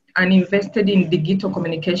 and invested in digital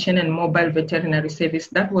communication and mobile veterinary service.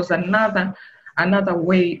 That was another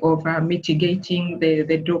way of mitigating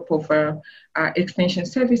the drop of extension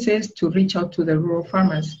services to reach out to the rural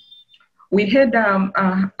farmers. We had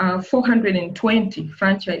 420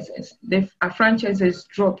 franchises. The franchises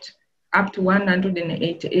dropped up to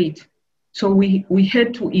 188. So we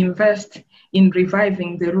had to invest in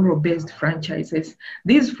reviving the rural-based franchises.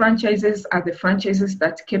 These franchises are the franchises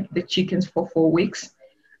that kept the chickens for 4 weeks.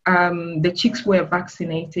 The chicks were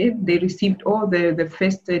vaccinated. They received all the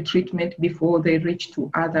first treatment before they reached to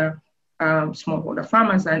other smallholder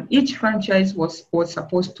farmers. And each franchise was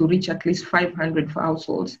supposed to reach at least 500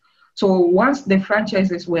 households. So once the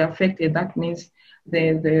franchises were affected, that means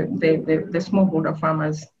the smallholder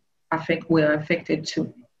farmers were affected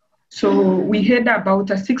too. So we had about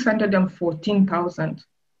 614,000.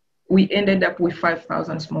 We ended up with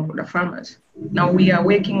 5,000 smallholder farmers. Now we are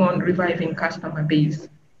working on reviving customer base.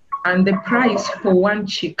 And the price for one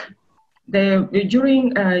chick,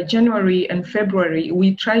 during January and February,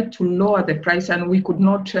 we tried to lower the price, and we could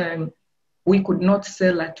not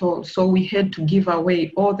sell at all. So we had to give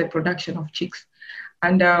away all the production of chicks.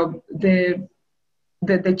 And the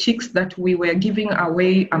chicks that we were giving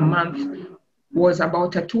away a month was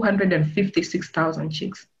about 256,000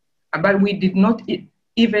 chicks. But we did not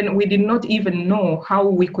even know how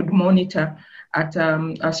we could monitor at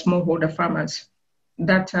smallholder farmers.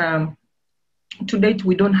 That to date,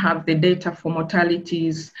 we don't have the data for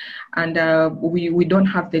mortalities, and we don't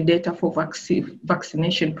have the data for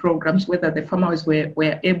vaccination programs, whether the farmers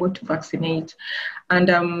were able to vaccinate. And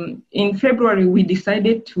in February, we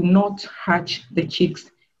decided to not hatch the chicks.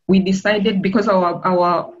 We decided, because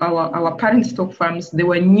our parent stock farms, they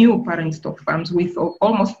were new parent stock farms with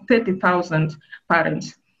almost 30,000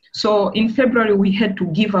 parents. So in February, we had to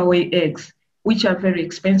give away eggs, which are very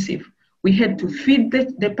expensive. We had to feed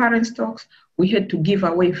the parent stocks. We had to give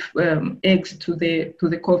away eggs to the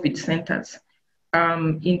COVID centers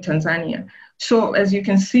in Tanzania. So as you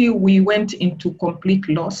can see, we went into complete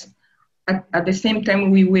loss. At the same time,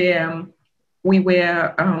 we were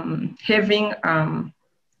having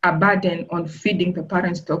a burden on feeding the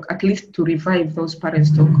parent stock, at least to revive those parent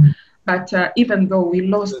stock. But even though we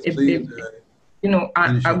lost a good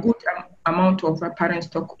amount of parent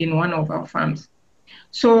stock in one of our farms.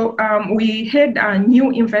 So we had a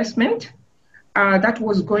new investment that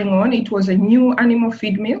was going on. It was a new animal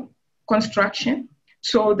feed mill construction.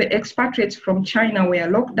 So the expatriates from China were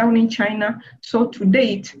locked down in China. So to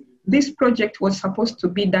date, this project was supposed to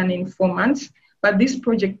be done in 4 months, but this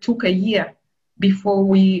project took a year before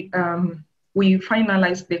we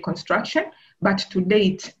finalized the construction. But to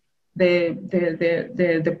date,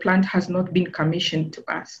 the plant has not been commissioned to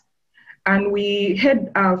us. And we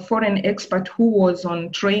had a foreign expert who was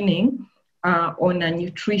on training on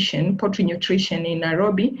nutrition, poultry nutrition in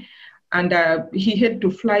Nairobi. And he had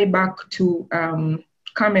to fly back to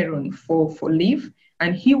Cameroon for leave.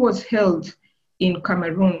 And he was held in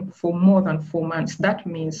Cameroon for more than 4 months. That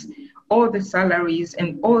means all the salaries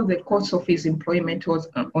and all the costs of his employment was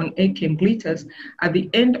on AK and glitters. At the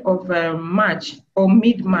end of March or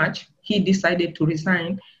mid-March, he decided to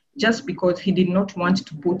resign just because he did not want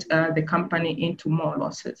to put the company into more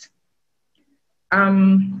losses.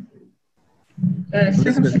 Second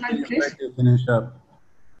slide, please. Finish up.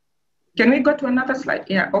 Can we go to another slide?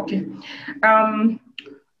 Yeah, okay.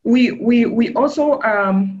 We also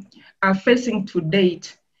are facing to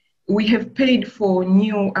date, we have paid for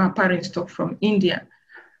new parent stock from India,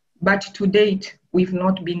 but to date, we've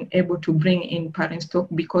not been able to bring in parent stock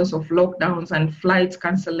because of lockdowns and flights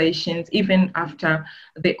cancellations, even after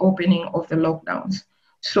the opening of the lockdowns.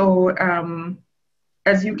 So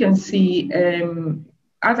as you can see,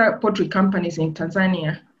 other poultry companies in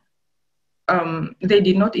Tanzania, they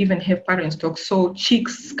did not even have parent stock. So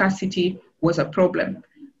chicks scarcity was a problem.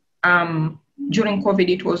 During COVID,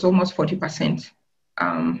 it was almost 40%.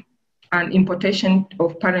 And importation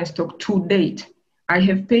of parent stock to date, I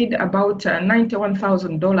have paid about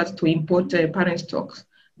 $91,000 to import parent stocks.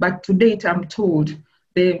 But to date, I'm told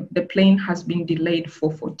the plane has been delayed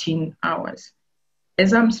for 14 hours.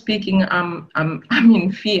 as I'm speaking, I'm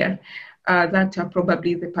in fear that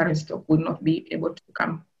probably the parent stock will not be able to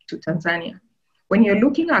come to Tanzania. When you're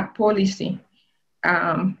looking at policy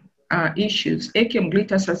issues, AKM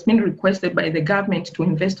Glitters has been requested by the government to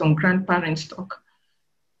invest on grandparent stock,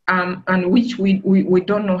 and which we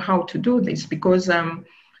don't know how to do this, because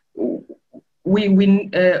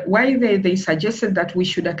why they suggested that we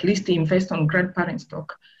should at least invest on grandparent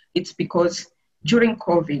stock. It's because during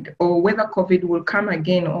COVID, or whether COVID will come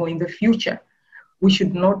again or in the future, we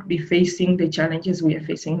should not be facing the challenges we are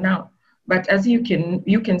facing now. But as you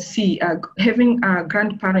can see, having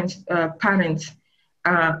grandparents,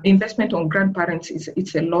 investment on grandparents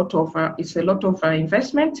it's a lot of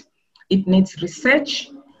investment. It needs research.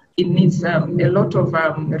 It needs a lot of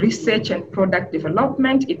research and product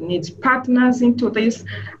development. It needs partners into this,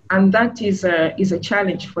 and that is a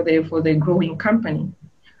challenge for the growing company.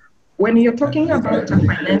 When you're talking about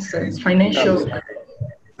financial.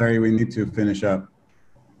 Sorry, we need to finish up.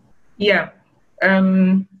 Yeah,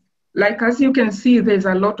 like as you can see, there's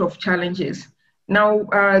a lot of challenges. Now,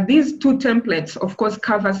 these two templates, of course,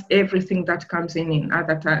 covers everything that comes in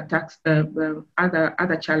other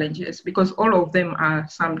other challenges, because all of them are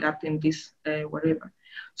summed up in this whatever.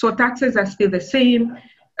 So taxes are still the same,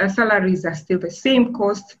 salaries are still the same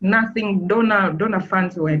cost, nothing, donor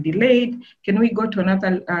funds were delayed. Can we go to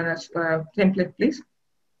another template, please?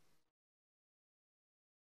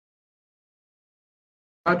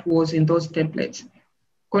 What was in those templates?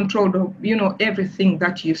 Controlled, everything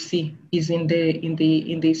that you see is in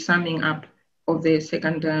the summing up of the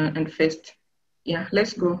second and first. Yeah,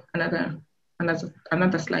 let's go another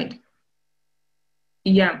slide.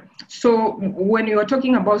 Yeah, so when you are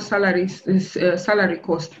talking about salaries, salary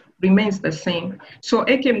cost remains the same. So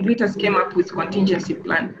AKM Glitters came up with contingency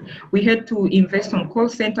plan. We had to invest on call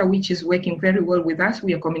center, which is working very well with us.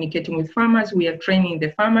 We are communicating with farmers, we are training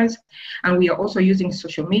the farmers, and we are also using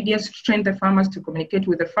social media to train the farmers to communicate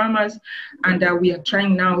with the farmers. And we are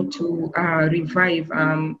trying now to revive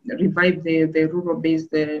the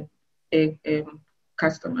rural-based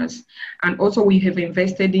customers. And also we have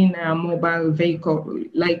invested in a mobile vehicle,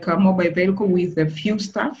 like a mobile vehicle with a few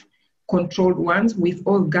staff, controlled ones with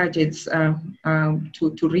all gadgets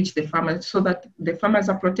to reach the farmers, so that the farmers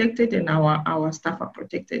are protected and our staff are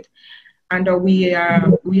protected. And we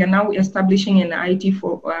are now establishing an IT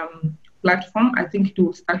platform. I think it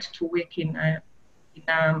will start to work in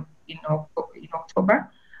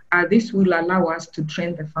October. This will allow us to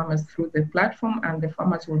train the farmers through the platform, and the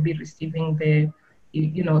farmers will be receiving the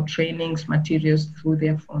trainings, materials through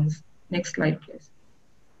their phones. Next slide, please.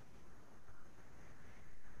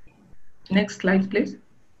 Next slide, please.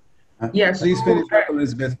 Yes. Please finish up,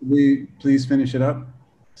 Elizabeth. Please finish it up.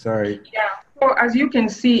 Sorry. Yeah. So as you can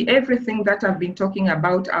see, everything that I've been talking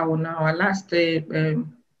about on our last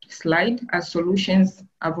slide as solutions,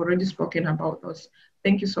 I've already spoken about those.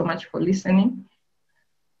 Thank you so much for listening.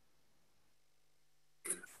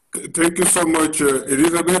 Thank you so much,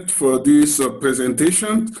 Elizabeth, for this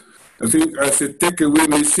presentation. I think as a takeaway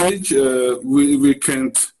message, we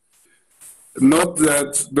can note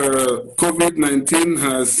that the COVID-19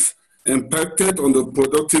 has impacted on the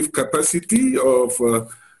productive capacity of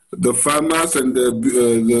the farmers and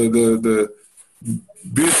the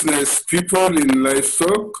business people in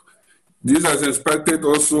livestock. This has impacted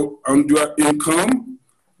also on their income.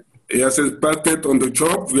 It has impacted on the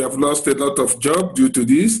job. We have lost a lot of jobs due to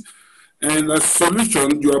this. And as a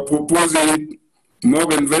solution, you are proposing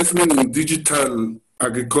more investment in digital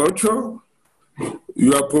agriculture.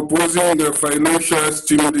 You are proposing the financial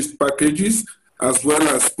stimulus packages as well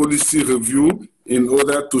as policy review in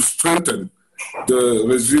order to strengthen the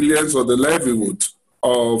resilience or the livelihood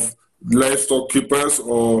of livestock keepers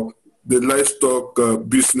or the livestock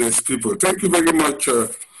business people. Thank you very much,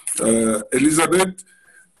 Elizabeth.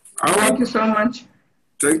 Thank you so much.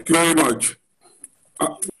 Thank you very much.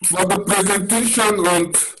 For the presentation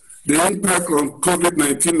on the impact on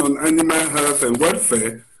COVID-19 on animal health and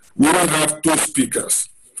welfare, we will have two speakers.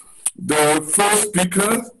 The first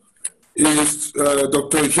speaker is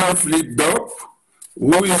Dr. Jean-Philippe Dopp,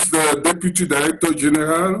 who is the Deputy Director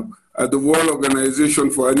General at the World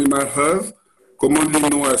Organization for Animal Health, commonly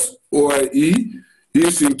known as OIE. He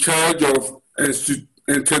is in charge of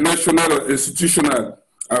international or institutional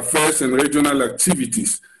affairs and regional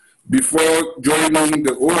activities. Before joining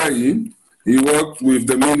the OIE, he worked with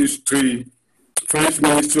the French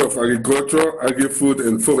Ministry of Agriculture, Agri-Food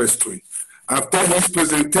and Forestry. After his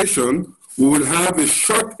presentation, we will have a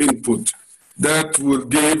short input that will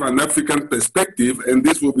give an African perspective, and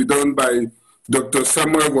this will be done by Dr.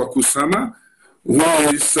 Samuel Wakusama, who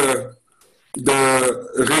is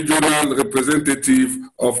the regional representative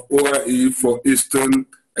of OIE for Eastern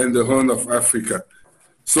and the Horn of Africa.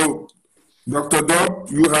 So, Dr. Dobb,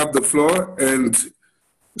 you have the floor, and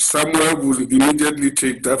Samuel will immediately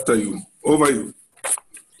take after you. Over you.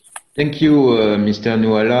 Thank you, Mr.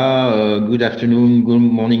 Nuala. Good afternoon, good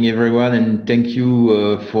morning, everyone, and thank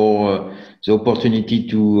you for the opportunity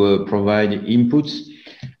to provide inputs.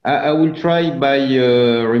 I will try by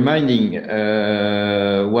reminding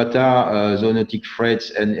what are zoonotic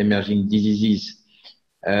threats and emerging diseases.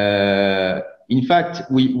 In fact,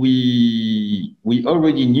 we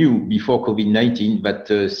already knew before COVID-19 that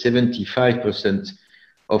 75%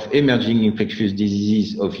 of emerging infectious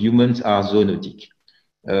diseases of humans are zoonotic.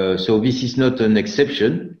 So this is not an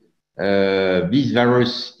exception. This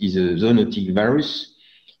virus is a zoonotic virus.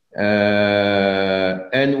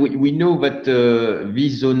 And we know that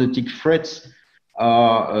these zoonotic threats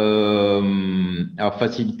are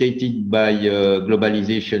facilitated by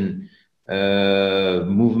globalization,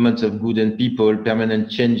 movements of goods and people,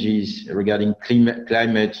 permanent changes regarding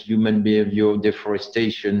climate, human behavior,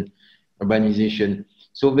 deforestation, urbanization.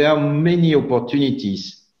 So there are many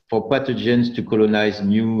opportunities for pathogens to colonize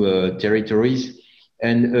new territories,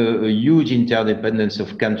 and a huge interdependence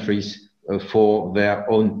of countries for their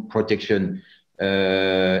own protection.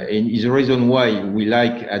 And is the reason why we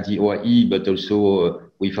like at the OIE, but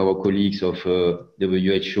also with our colleagues of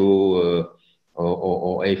WHO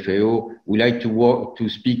or FAO, we like to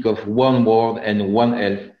speak of one world and one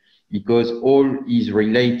health, because all is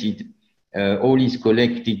related, all is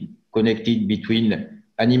connected between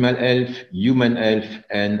animal health, human health,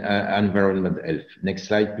 and environment health. Next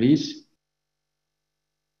slide, please.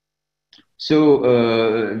 So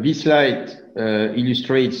this slide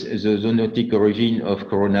illustrates the zoonotic origin of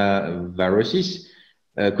coronaviruses.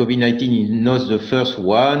 COVID-19 is not the first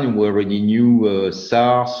one. We already knew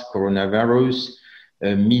SARS, coronavirus,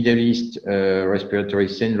 Middle East respiratory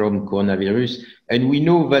syndrome, coronavirus. And we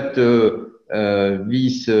know that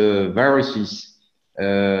these viruses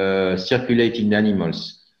circulate in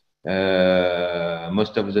animals,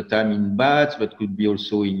 most of the time in bats, but could be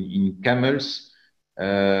also in camels.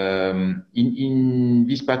 In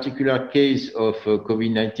this particular case of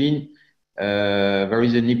COVID-19, there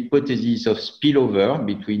is an hypothesis of spillover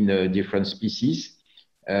between different species,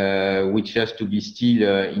 which has to be still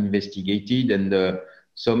investigated, and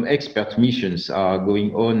some expert missions are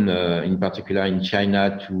going on, in particular in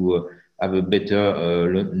China, to have a better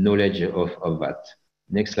knowledge of that.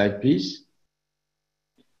 Next slide, please.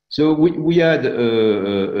 So we had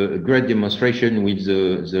a great demonstration with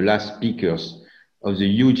the last speakers of the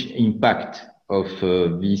huge impact of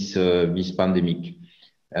this pandemic.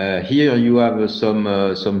 Here you have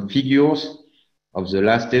some figures of the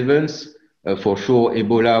last events. For sure,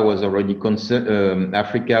 Ebola was already concerned.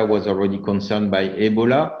 Africa was already concerned by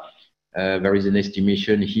Ebola. There is an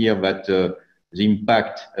estimation here that the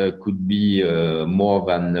impact could be more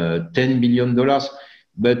than $10 billion.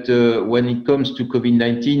 But when it comes to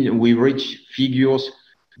COVID-19, we reach figures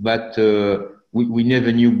that we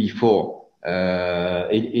never knew before.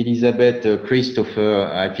 Elizabeth Christopher,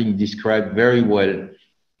 I think, described very well,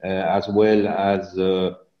 as well as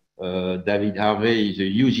David Harvey, the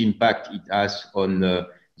huge impact it has on the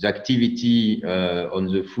activity, on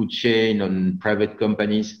the food chain, on private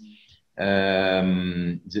companies,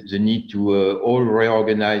 the need to all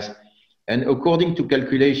reorganize. And according to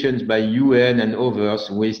calculations by UN and others,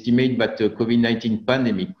 we estimate that the COVID-19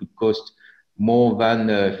 pandemic could cost more than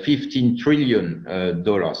 $15 trillion.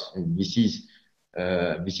 This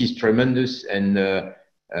is tremendous, and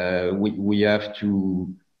we have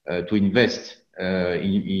to invest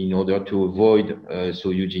in order to avoid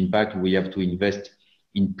so huge impact. We have to invest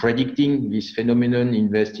in predicting this phenomenon,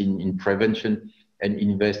 invest in prevention, and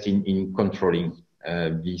invest in controlling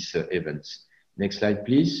these events. Next slide,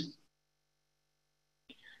 please.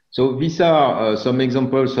 So these are some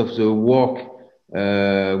examples of the work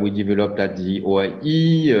we developed at the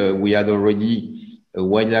OIE. We had already a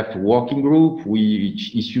wildlife working group. We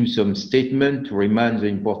issued some statement to remind the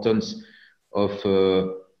importance of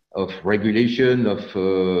regulation of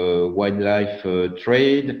wildlife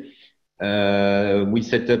trade. We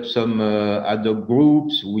set up some ad hoc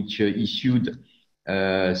groups which issued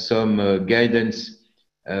some guidance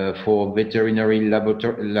for veterinary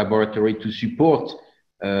laboratory to support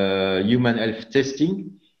human health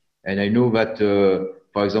testing. And I know that,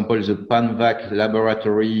 for example, the PanVac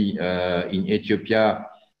laboratory in Ethiopia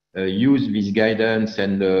used this guidance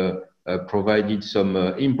and provided some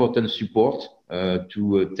important support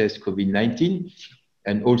to test COVID-19.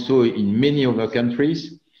 And also in many other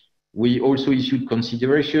countries, we also issued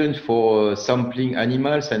considerations for sampling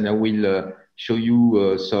animals, and I will show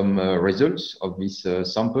you some results of these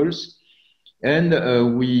samples. And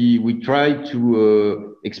we try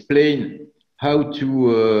to explain how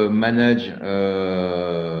to manage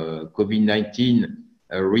COVID-19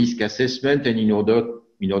 risk assessment, and in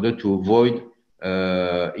order to avoid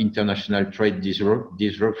international trade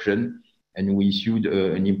disruption. And we issued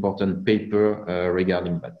an important paper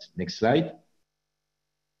regarding that. Next slide.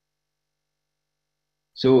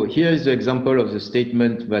 So here is the example of the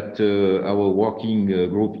statement that our working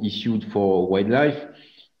group issued for wildlife.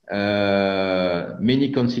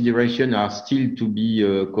 Many considerations are still to be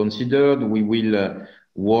considered. We will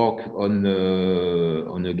work on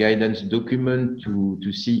a guidance document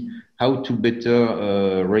to see how to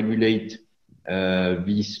better regulate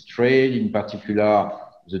this trade, in particular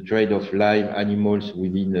the trade of live animals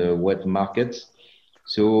within wet markets.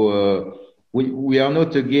 So we are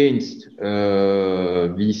not against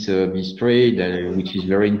this trade, which is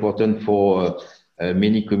very important for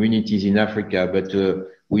many communities in Africa, but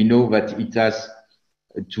we know that it has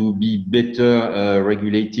to be better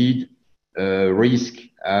regulated. Risk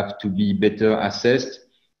have to be better assessed.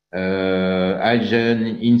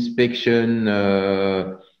 Hygiene, inspection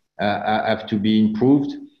have to be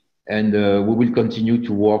improved, and we will continue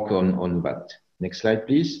to work on that. Next slide,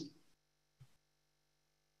 please.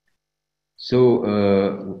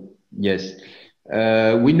 So, yes,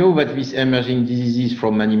 we know that these emerging diseases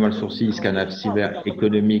from animal sources can have severe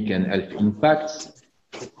economic and health impacts.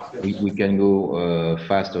 We can go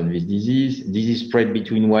fast on this disease. Disease spread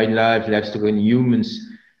between wildlife, livestock, and humans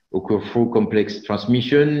occur through complex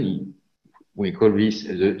transmission. We call this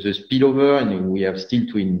the spillover, and we have still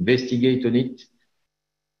to investigate on it.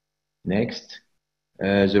 Next.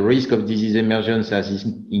 The risk of disease emergence has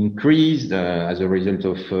increased as a result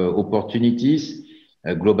of opportunities,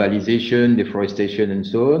 globalization, deforestation, and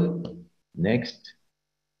so on. Next.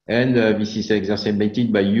 And this is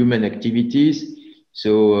exacerbated by human activities.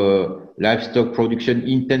 So livestock production,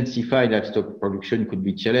 intensified livestock production could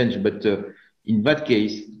be challenged, but in that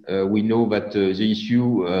case, we know that the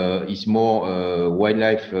issue is more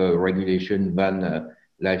wildlife regulation than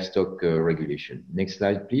livestock regulation. Next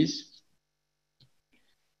slide, please.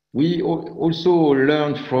 We also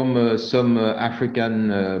learned from some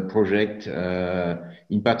African projects,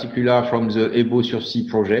 in particular from the Ebo sur Sea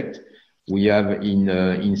project we have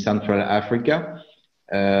in Central Africa.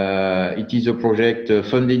 It is a project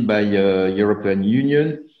funded by European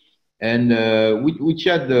Union, and which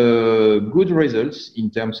had good results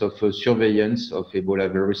in terms of surveillance of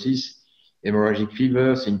Ebola viruses, hemorrhagic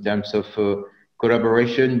fevers, in terms of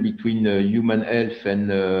collaboration between human health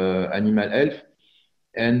and animal health.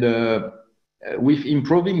 And with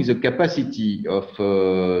improving the capacity of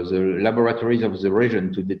the laboratories of the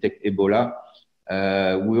region to detect Ebola,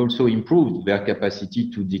 we also improved their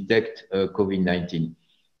capacity to detect COVID-19.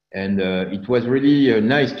 And it was really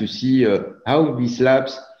nice to see how these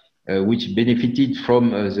labs, which benefited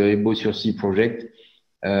from the Ebo sur Sea project,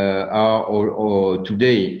 are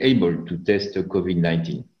today able to test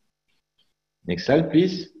COVID-19. Next slide,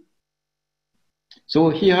 please. So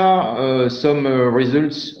here are some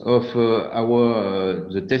results of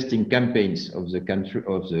the testing campaigns of the country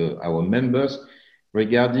our members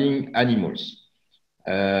regarding animals.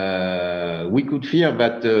 We could fear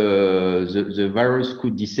that the virus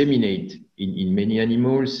could disseminate in many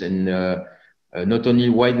animals, and not only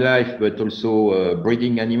wildlife but also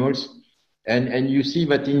breeding animals. And you see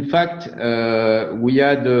that in fact we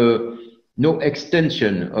had no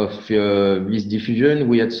extension of this diffusion.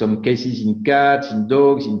 We had some cases in cats, in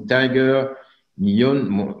dogs, in tiger, in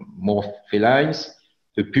more felines.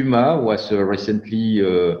 The puma was recently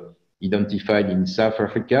identified in South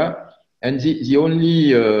Africa. And the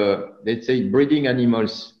only, let's say, breeding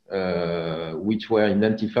animals which were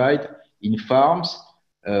identified in farms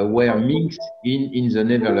were minks in the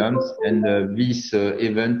Netherlands. And this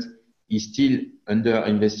event is still under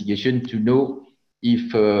investigation to know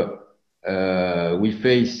if we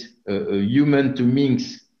face a human to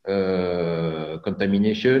minks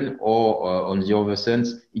contamination, or on the other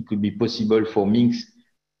sense, it could be possible for minks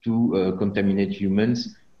to contaminate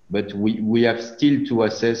humans, but we have still to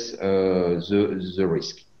assess the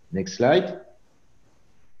risk. Next slide.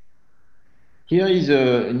 Here is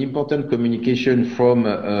an important communication from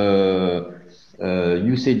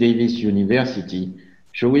UC Davis University,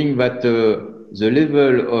 showing that the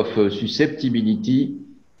level of susceptibility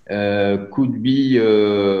could be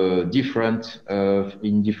different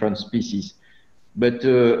in different species. But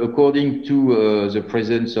according to the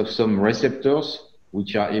presence of some receptors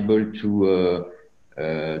which are able to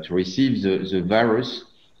receive the virus,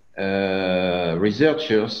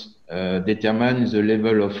 researchers determine the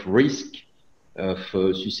level of risk of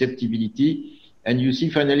susceptibility. And you see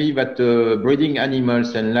finally that breeding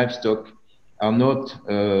animals and livestock are not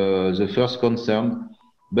the first concern,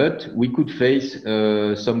 but we could face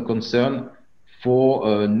some concern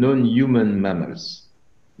for non-human mammals.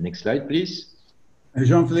 Next slide, please.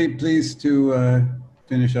 Jean-Philippe, please to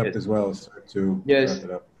finish up yes. as well, so to yes. wrap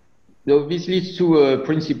it up. So this leads to a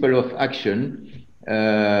principle of action.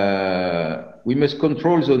 We must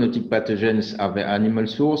control zoonotic pathogens at the animal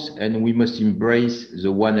source, and we must embrace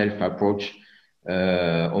the One Health approach,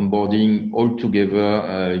 onboarding all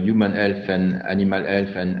together human health and animal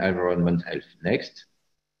health and environment health. Next.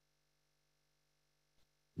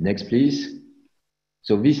 Next, please.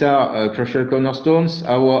 So these are crucial cornerstones.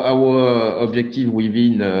 Our objective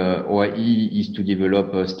within OIE is to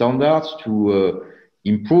develop standards to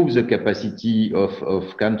improve the capacity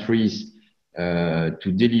of countries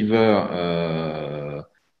to deliver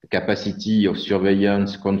capacity of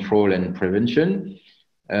surveillance, control, and prevention.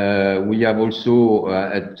 We have also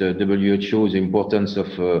at WHO the importance of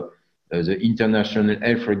the international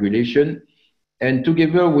health regulation. And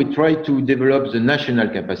together we try to develop the national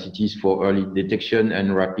capacities for early detection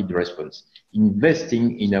and rapid response.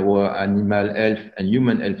 Investing in our animal health and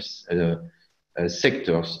human health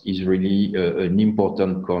sectors is really an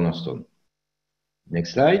important cornerstone.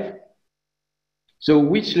 Next slide. So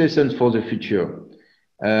which lessons for the future?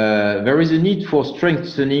 There is a need for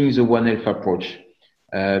strengthening the One Health approach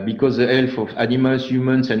because the health of animals,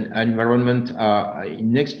 humans, and environment are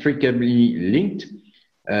inextricably linked.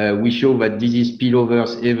 We show that disease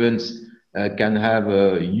spillovers events can have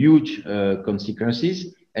huge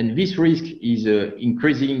consequences, and this risk is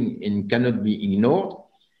increasing and cannot be ignored.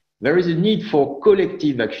 There is a need for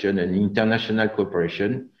collective action and international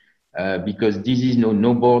cooperation because disease knows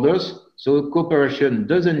no borders, so cooperation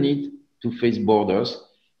doesn't need to face borders,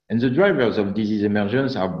 and the drivers of disease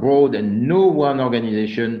emergence are broad, and no one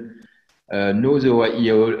organization no the OIE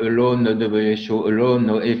alone, no WHO alone,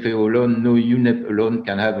 no FAO alone, no UNEP alone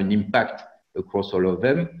can have an impact across all of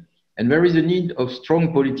them. And there is a need of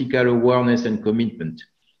strong political awareness and commitment.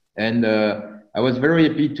 And I was very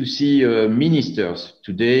happy to see ministers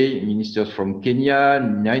today, ministers from Kenya,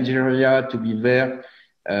 Nigeria, to be there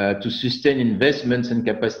to sustain investments and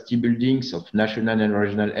capacity buildings of national and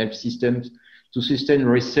regional health systems, to sustain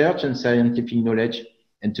research and scientific knowledge,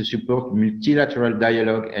 and to support multilateral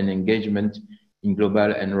dialogue and engagement in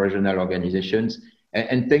global and regional organizations.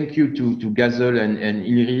 And thank you to GASL and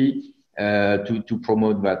ILRI to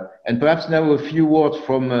promote that. And perhaps now a few words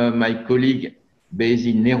from my colleague based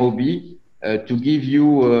in Nairobi to give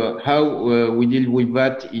you how we deal with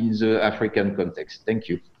that in the African context. Thank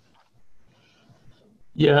you.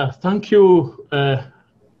 Yeah, thank you,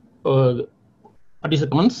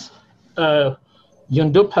 participants.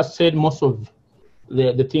 Yondop has said most of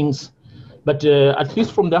the things, but at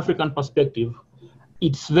least from the African perspective,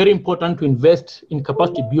 it's very important to invest in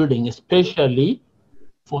capacity building, especially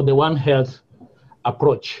for the One Health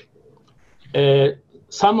approach.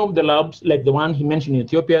 Some of the labs, like the one he mentioned in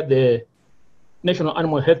Ethiopia, the National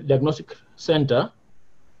Animal Health Diagnostic Center,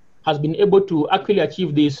 has been able to actually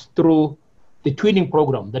achieve this through the twinning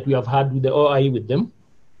program that we have had with the OIE with them.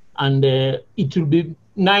 And it will be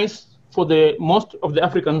nice for the most of the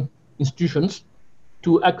African institutions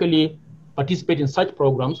to actually participate in such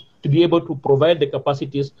programs to be able to provide the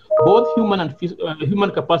capacities, both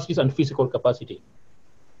human capacities and physical capacity.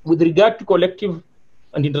 With regard to collective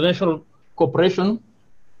and international cooperation,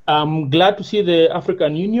 I'm glad to see the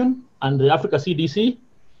African Union and the Africa CDC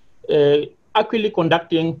actually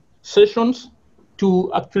conducting sessions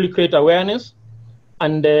to actually create awareness.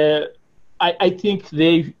 And I think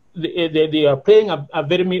they are playing a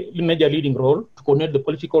very major leading role to connect the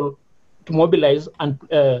political, to mobilize and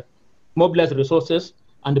mobilize resources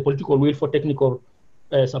and the political will for technical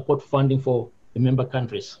support funding for the member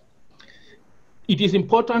countries. It is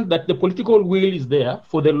important that the political will is there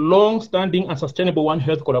for the long-standing and sustainable One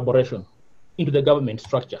Health collaboration into the government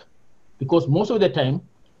structure, because most of the time,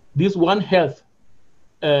 this One Health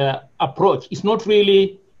approach is not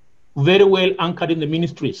really very well anchored in the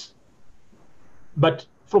ministries. But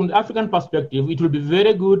from the African perspective, it will be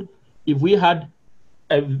very good if we had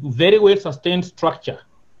a very well sustained structure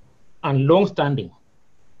and long-standing,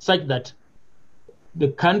 such that the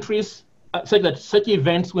countries, such that such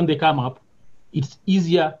events, when they come up, it's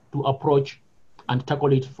easier to approach and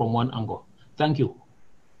tackle it from one angle. Thank you.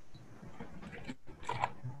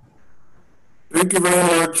 Thank you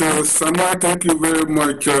very much, Sama. Thank you very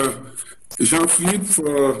much, Jean-Philippe,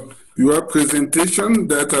 for your presentation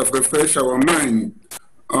that have refreshed our mind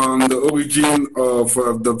on the origin of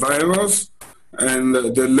the virus and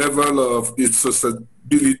the level of its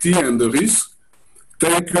susceptibility and the risk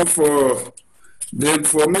thank you for the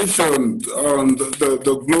information on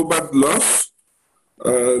the global loss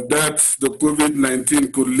that the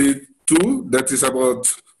COVID-19 could lead to. That is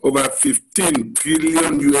about over 15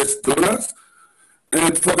 trillion US dollars.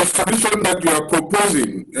 And for the solution that you are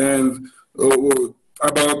proposing and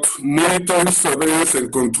about monitoring, surveillance,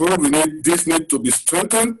 and control, this needs to be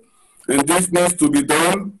strengthened, and this needs to be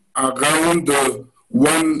done around the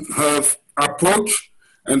One Health approach.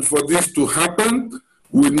 And for this to happen,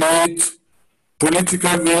 we need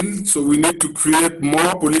political will, so we need to create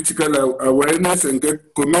more political awareness and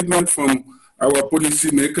get commitment from our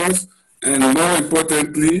policymakers. And more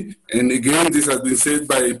importantly, and again, this has been said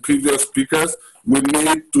by previous speakers, we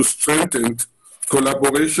need to strengthen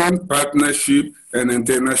collaboration, partnership, and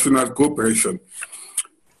international cooperation.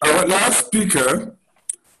 Our last speaker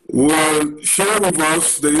will share with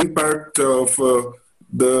us the impact of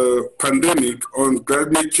the pandemic on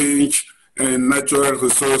climate change and natural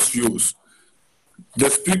resource use. The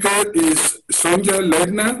speaker is Sonja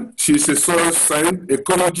Ledner. She's a soil science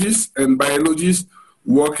ecologist and biologist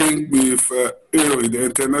working with ILRI, the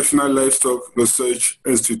International Livestock Research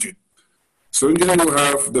Institute. Sonja, you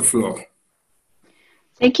have the floor.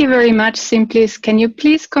 Thank you very much, Simplis. Can you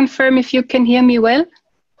please confirm if you can hear me well?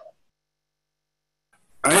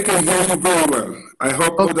 I can hear you very well. I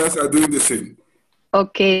hope others are doing the same.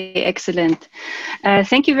 Okay, excellent.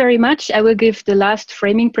 Thank you very much. I will give the last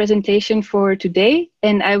framing presentation for today,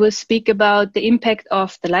 and I will speak about the impact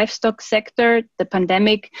of the livestock sector, the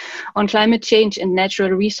pandemic, on climate change and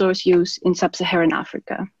natural resource use in sub-Saharan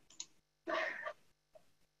Africa.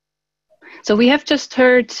 So we have just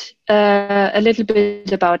heard a little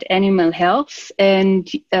bit about animal health, and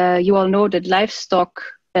you all know that livestock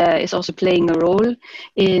is also playing a role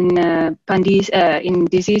in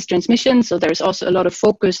disease transmission. So there's also a lot of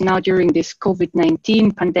focus now during this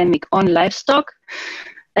COVID-19 pandemic on livestock.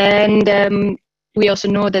 And we also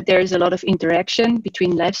know that there is a lot of interaction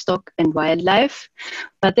between livestock and wildlife,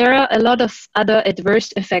 but there are a lot of other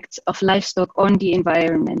adverse effects of livestock on the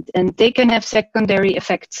environment, and they can have secondary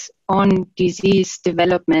effects on disease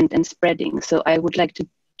development and spreading. So I would like to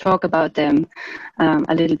talk about them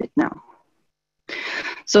a little bit now.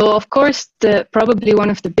 So of course, probably one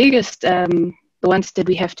of the biggest ones that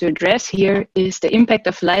we have to address here is the impact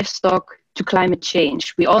of livestock to climate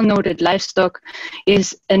change. We all know that livestock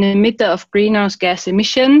is an emitter of greenhouse gas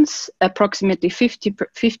emissions. Approximately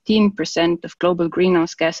 15% of global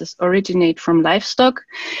greenhouse gases originate from livestock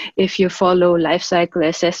if you follow life cycle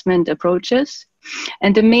assessment approaches.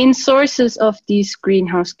 And the main sources of these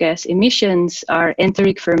greenhouse gas emissions are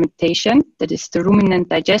enteric fermentation, that is the ruminant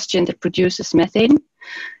digestion that produces methane,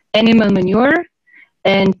 animal manure,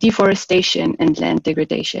 and deforestation and land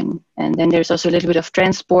degradation. And then there's also a little bit of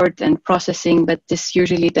transport and processing, but this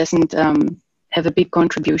usually doesn't have a big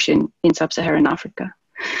contribution in sub-Saharan Africa.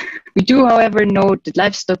 We do, however, note that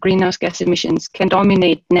livestock greenhouse gas emissions can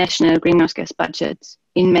dominate national greenhouse gas budgets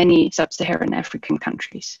in many sub-Saharan African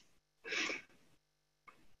countries.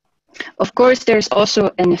 Of course, there's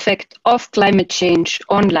also an effect of climate change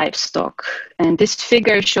on livestock. And this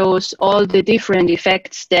figure shows all the different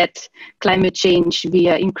effects that climate change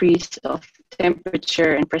via increase of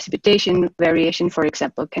temperature and precipitation variation, for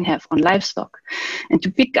example, can have on livestock. And to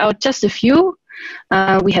pick out just a few,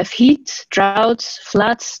 we have heat, droughts,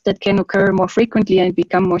 floods that can occur more frequently and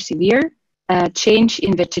become more severe, change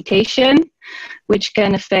in vegetation, which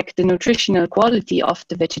can affect the nutritional quality of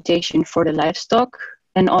the vegetation for the livestock,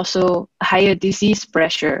 and also higher disease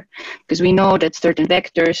pressure, because we know that certain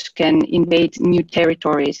vectors can invade new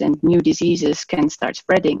territories and new diseases can start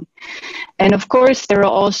spreading. And of course, there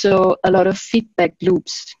are also a lot of feedback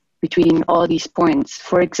loops between all these points.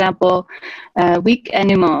 For example, weak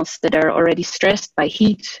animals that are already stressed by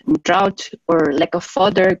heat, drought, or lack of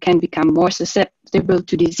fodder can become more susceptible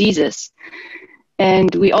to diseases.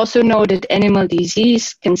 And we also know that animal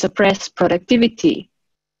disease can suppress productivity.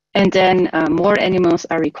 And then more animals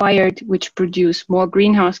are required, which produce more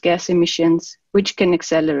greenhouse gas emissions, which can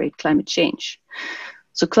accelerate climate change.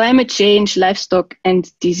 So climate change, livestock,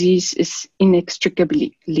 and disease is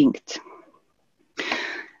inextricably linked.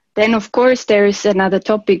 Then, of course, there is another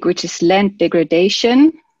topic, which is land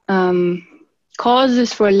degradation.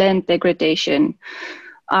 Causes for land degradation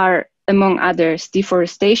are, among others,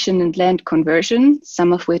 deforestation and land conversion,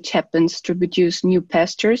 some of which happens to produce new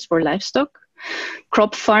pastures for livestock,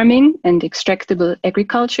 crop farming and extractable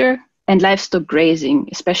agriculture, and livestock grazing,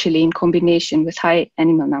 especially in combination with high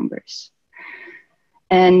animal numbers.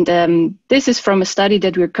 And this is from a study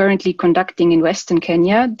that we're currently conducting in Western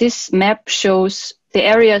Kenya. This map shows the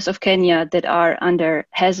areas of Kenya that are under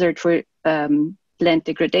hazard for land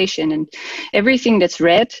degradation. And everything that's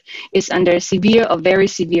red is under severe or very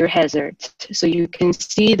severe hazard. So you can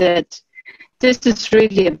see that this is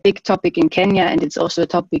really a big topic in Kenya, and it's also a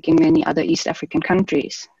topic in many other East African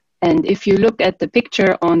countries. And if you look at the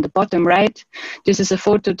picture on the bottom right, this is a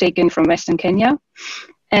photo taken from Western Kenya,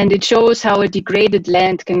 and it shows how a degraded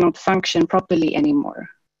land cannot function properly anymore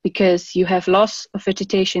because you have loss of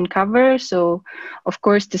vegetation cover. So of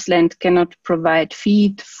course this land cannot provide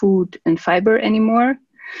feed, food, and fiber anymore,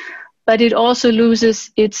 but it also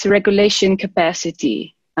loses its regulation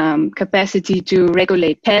capacity. Capacity to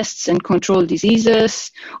regulate pests and control diseases,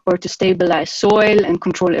 or to stabilize soil and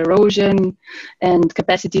control erosion, and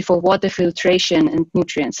capacity for water filtration and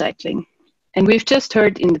nutrient cycling. And we've just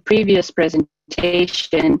heard in the previous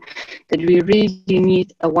presentation that we really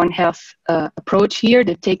need a One Health approach here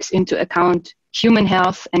that takes into account human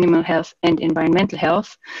health, animal health, and environmental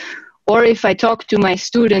health. Or if I talk to my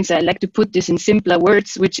students, I like to put this in simpler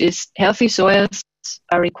words, which is healthy soils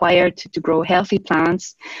are required to grow healthy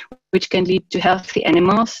plants, which can lead to healthy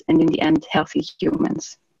animals and in the end, healthy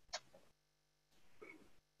humans.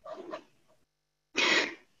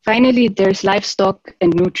 Finally, there's livestock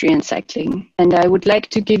and nutrient cycling. And I would like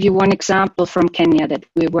to give you one example from Kenya that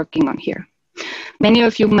we're working on here. Many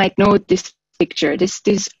of you might know this picture.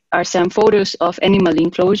 These are some photos of animal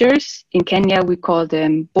enclosures. In Kenya, we call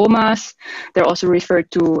them bomas. They're also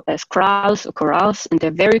referred to as kraals or corrals, and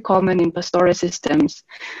they're very common in pastoral systems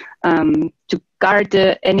to guard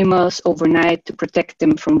the animals overnight, to protect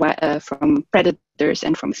them from predators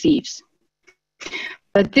and from thieves.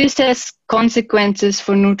 But this has consequences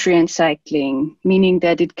for nutrient cycling, meaning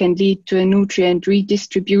that it can lead to a nutrient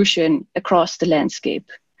redistribution across the landscape.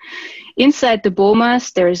 Inside the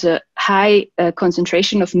bomas, there is a high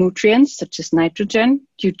concentration of nutrients, such as nitrogen,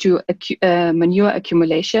 due to manure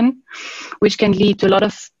accumulation, which can lead to a lot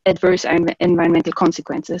of adverse environmental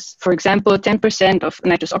consequences. For example, 10% of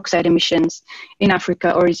nitrous oxide emissions in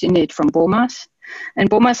Africa originate from bomas. And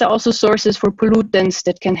bomas are also sources for pollutants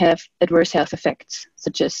that can have adverse health effects,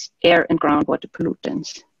 such as air and groundwater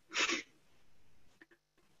pollutants.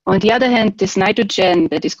 On the other hand, this nitrogen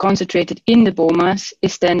that is concentrated in the bomas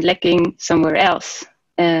is then lacking somewhere else.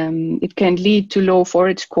 It can lead to low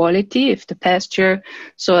forage quality if the pasture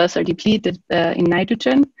soils are depleted in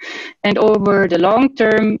nitrogen. And over the long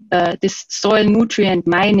term, this soil nutrient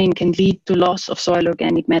mining can lead to loss of soil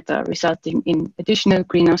organic matter, resulting in additional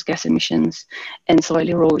greenhouse gas emissions and soil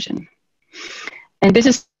erosion. And this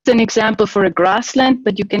is an example for a grassland,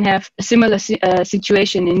 but you can have a similar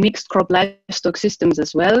situation in mixed crop livestock systems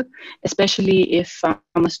as well, especially if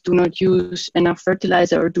farmers do not use enough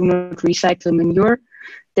fertilizer or do not recycle manure.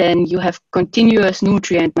 Then you have continuous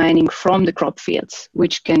nutrient mining from the crop fields,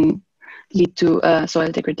 which can lead to soil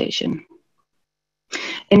degradation.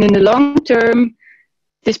 And in the long term,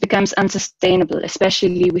 this becomes unsustainable,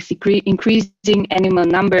 especially with increasing animal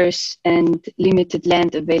numbers and limited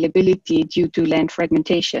land availability due to land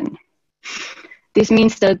fragmentation. This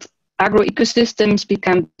means that agroecosystems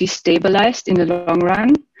become destabilized in the long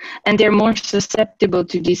run, and they're more susceptible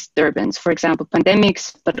to disturbance, for example,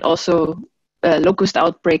 pandemics, but also locust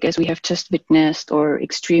outbreak, as we have just witnessed, or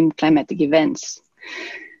extreme climatic events.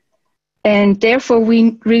 And therefore,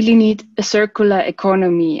 we really need a circular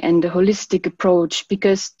economy and a holistic approach,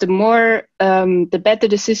 because the better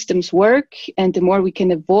the systems work and the more we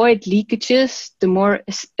can avoid leakages, the more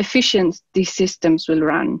efficient these systems will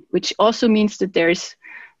run, which also means that there is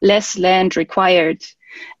less land required,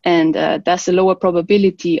 and thus a lower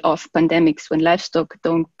probability of pandemics when livestock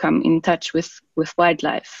don't come in touch with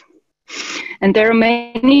wildlife. And there are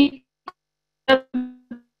many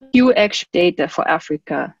few actual data for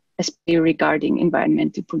Africa, especially regarding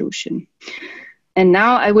environmental pollution. And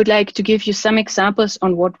now I would like to give you some examples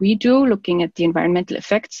on what we do looking at the environmental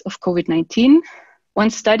effects of COVID-19. One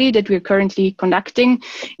study that we're currently conducting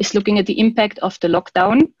is looking at the impact of the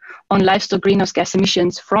lockdown on livestock greenhouse gas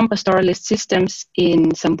emissions from pastoralist systems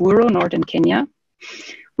in Samburu, northern Kenya.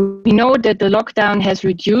 We know that the lockdown has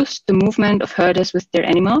reduced the movement of herders with their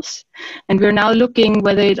animals, and we're now looking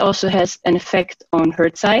whether it also has an effect on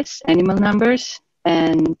herd size, animal numbers,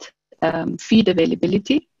 and feed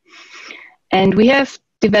availability. And we have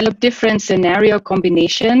developed different scenario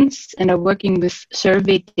combinations and are working with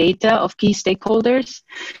survey data of key stakeholders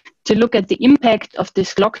to look at the impact of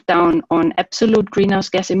this lockdown on absolute greenhouse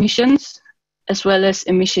gas emissions, as well as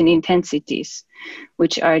emission intensities,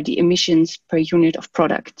 which are the emissions per unit of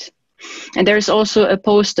product. And there's also a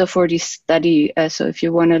poster for this study, so if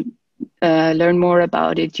you want to learn more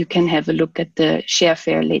about it, you can have a look at the share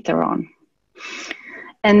fair later on.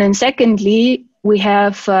 And then secondly,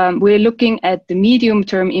 we're looking at the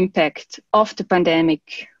medium-term impact of the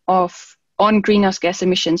pandemic on greenhouse gas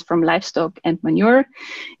emissions from livestock and manure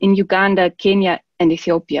in Uganda, Kenya, and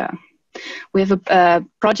Ethiopia. We have a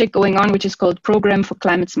project going on which is called Program for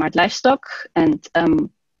Climate Smart Livestock, and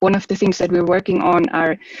one of the things that we're working on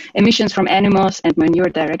are emissions from animals and manure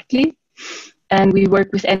directly. And we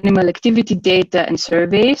work with animal activity data and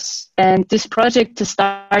surveys. And this project has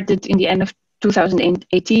started in the end of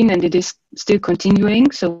 2018, and it is still continuing.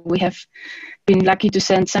 So we have been lucky to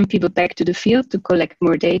send some people back to the field to collect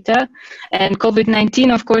more data. And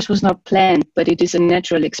COVID-19, of course, was not planned, but it is a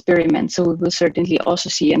natural experiment. So we will certainly also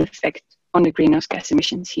see an effect on the greenhouse gas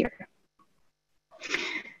emissions here.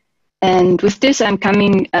 And with this, I'm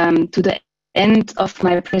coming to the end of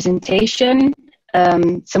my presentation.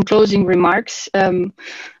 Some closing remarks.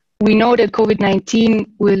 We know that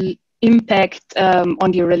COVID-19 will impact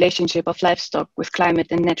on the relationship of livestock with climate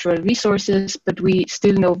and natural resources, but we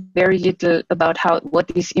still know very little about what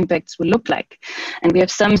these impacts will look like. And we have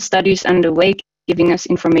some studies underway giving us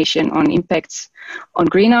information on impacts on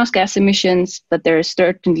greenhouse gas emissions, but there are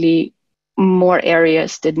certainly more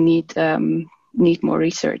areas that need more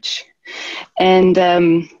research. And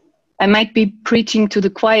I might be preaching to the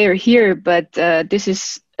choir here, but this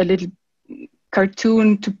is a little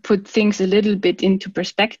cartoon to put things a little bit into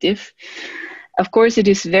perspective. Of course, it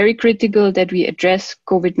is very critical that we address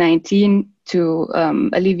COVID-19 to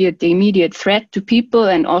alleviate the immediate threat to people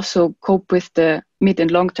and also cope with the mid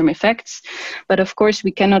and long-term effects. But of course,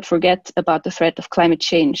 we cannot forget about the threat of climate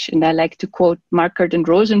change. And I like to quote Markert and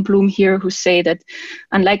Rosenblum here, who say that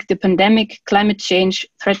unlike the pandemic, climate change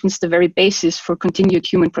threatens the very basis for continued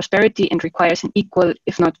human prosperity and requires an equal,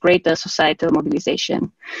 if not greater, societal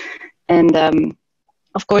mobilization. And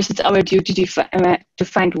of course, it's our duty to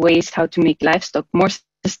find ways how to make livestock more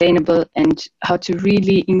sustainable and how to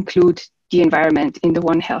really include the environment in the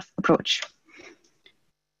One Health approach.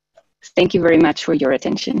 Thank you very much for your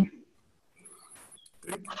attention.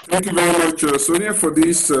 Thank you very much, Sonia, for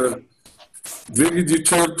this very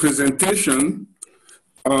detailed presentation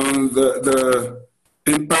on the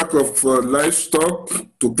impact of livestock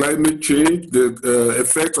to climate change, the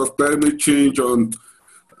effect of climate change on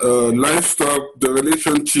livestock, the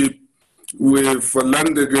relationship with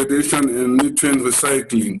land degradation and nutrient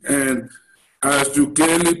recycling. And as you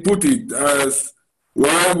clearly put it, as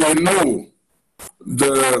while we know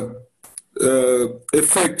the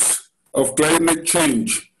effects of climate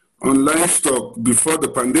change on livestock before the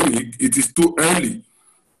pandemic, it is too early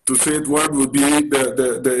to say what will be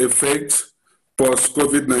the effect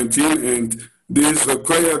post-COVID-19, and this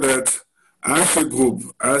requires that as a group,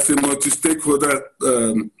 as a multi-stakeholder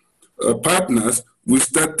partners, we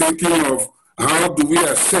start thinking of how do we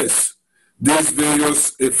assess these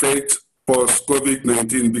various effects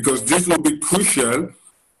post-COVID-19, because this will be crucial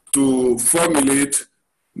to formulate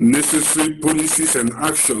necessary policies and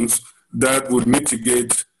actions that would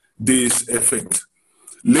mitigate this effect.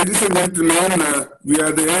 Ladies and gentlemen, we are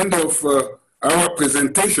at the end of our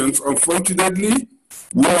presentations. Unfortunately,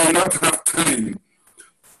 we will not have time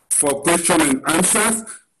for questions and answers.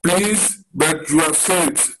 Please, but you have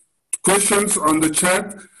sent questions on the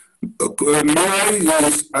chat. Mary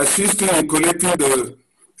is assisting in collecting the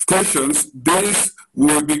questions. These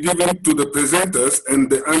will be given to the presenters and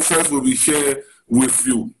the answers will be shared with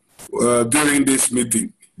you during this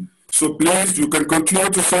meeting. So please, you can continue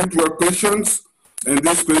to send your questions, and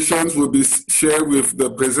these questions will be shared with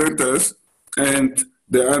the presenters and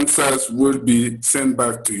the answers will be sent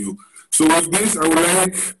back to you. So with this, I would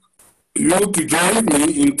like you to join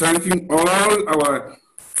me in thanking all our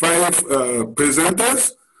 5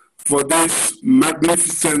 presenters for this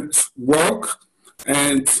magnificent work.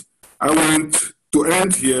 And I want to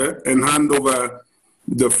end here and hand over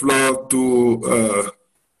the floor to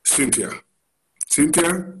Cynthia.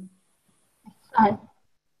 Cynthia? Hi.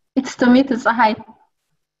 It's Tomita. Hi.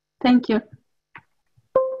 Thank you.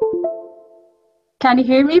 Can you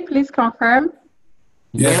hear me? Please confirm.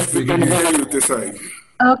 Yes, we can hear you, Tesai.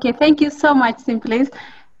 Okay, thank you so much, Simplis.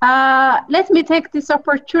 Let me take this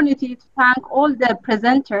opportunity to thank all the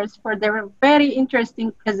presenters for their very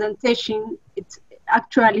interesting presentation. It's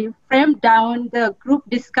actually framed down the group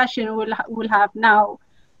discussion we'll have now.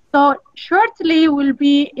 So shortly, we'll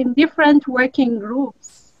be in different working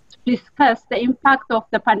groups to discuss the impact of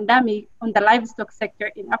the pandemic on the livestock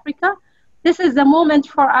sector in Africa. This is a moment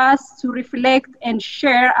for us to reflect and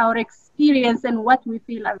share our experience and what we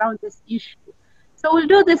feel around this issue. So we'll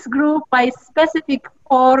do this group by specific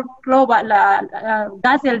 4 global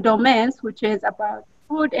GASL domains, which is about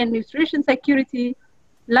food and nutrition security,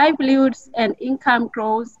 livelihoods, and income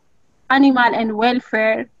growth. animal and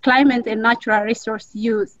welfare, climate and natural resource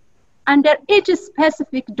use. Under each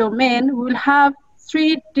specific domain, we'll have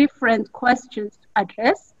 3 different questions to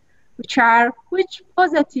address, which are: which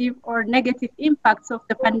positive or negative impacts of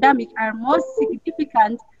the pandemic are most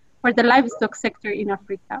significant for the livestock sector in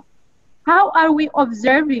Africa? How are we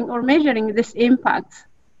observing or measuring this impact?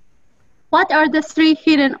 What are the 3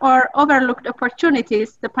 hidden or overlooked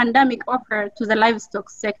opportunities the pandemic offered to the livestock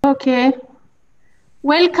sector? Okay,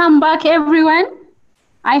 welcome back everyone.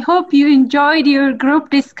 I hope you enjoyed your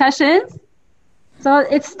group discussions. So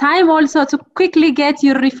it's time also to quickly get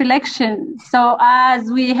your reflection. So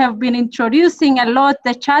as we have been introducing a lot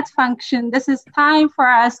the chat function, this is time for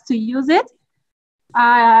us to use it.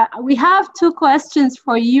 We have 2 questions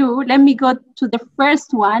for you. Let me go to the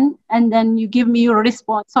first one and then you give me your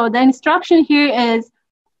response. So the instruction here is,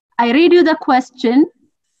 I read you the question,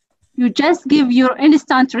 you just give your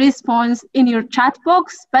instant response in your chat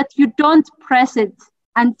box, but you don't press it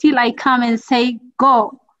until I come and say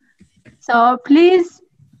go. So please,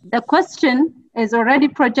 the question is already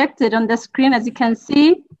projected on the screen, as you can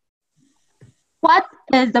see. What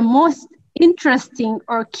is the most interesting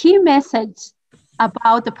or key message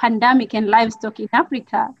about the pandemic and livestock in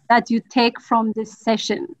Africa that you take from this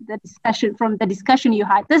session, from the discussion you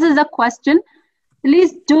had? This is a question.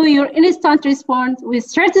 Please do your instant response with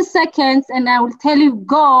 30 seconds and I will tell you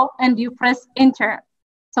go and you press enter.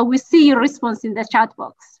 So we see your response in the chat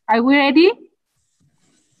box. Are we ready?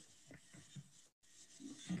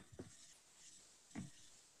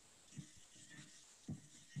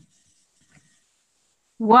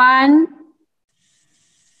 One,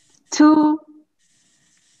 2,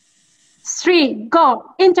 3,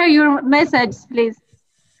 go. Enter your message, please.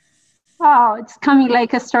 Oh, it's coming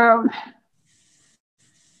like a storm.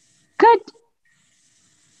 Good.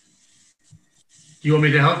 You want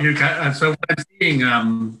me to help you? So what I'm seeing,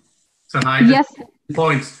 Sahai, yes.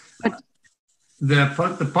 Points.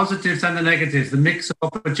 The positives and the negatives, the mix of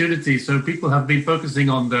opportunities. So people have been focusing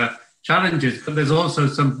on the challenges, but there's also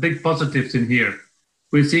some big positives in here.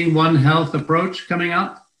 We're seeing One Health approach coming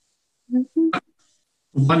up. Mm-hmm.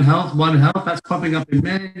 One Health, that's popping up in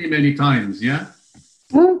many, many times, yeah?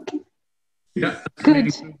 Okay. Yeah,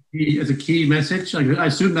 good. As a key message. I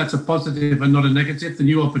assume that's a positive and not a negative, the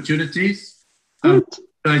new opportunities.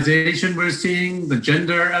 Digitalization we're seeing, the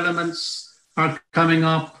gender elements are coming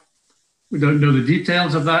up. We don't know the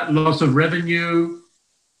details of that, loss of revenue,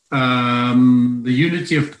 the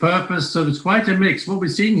unity of purpose. So there's quite a mix. What we're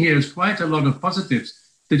seeing here is quite a lot of positives.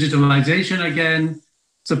 Digitalization again,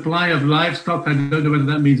 supply of livestock. I don't know whether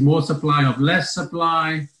that means more supply or less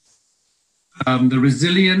supply. The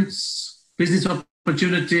resilience, business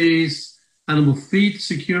opportunities, animal feed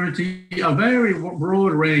security, a very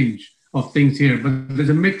broad range of things here. But there's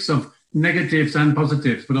a mix of negatives and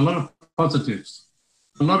positives, but a lot of positives.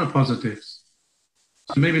 A lot of positives.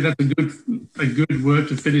 So maybe that's a good word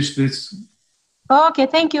to finish this. Okay,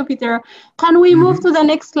 thank you, Peter. Can we move to the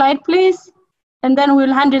next slide, please? And then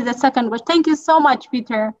we'll handle the second one. Thank you so much,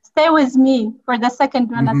 Peter. Stay with me for the second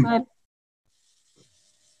one as well.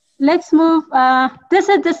 Let's move. This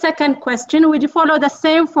is the second question. We follow the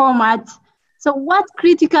same format. So what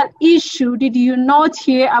critical issue did you note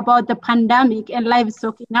here about the pandemic and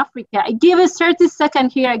livestock in Africa? I give us 30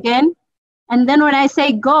 seconds here again. And then when I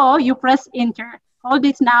say go, you press enter. Hold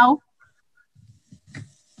it now.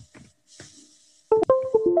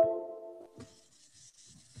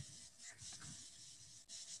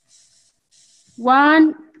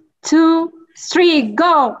 One, 2, 3,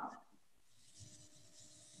 go.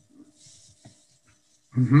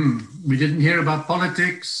 We didn't hear about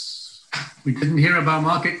politics. We didn't hear about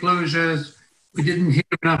market closures. We didn't hear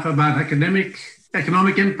enough about economic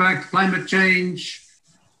impact, climate change,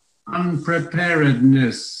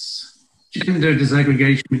 unpreparedness, gender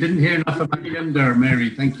disaggregation. We didn't hear enough about gender, Mary.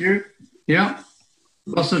 Thank you. Yeah.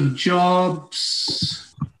 Loss of jobs.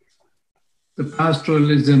 The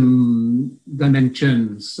pastoralism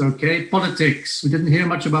dimensions, okay? Politics, we didn't hear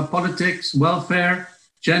much about politics, welfare,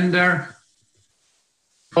 gender,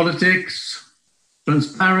 politics,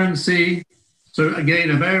 transparency. So again,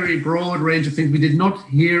 a very broad range of things we did not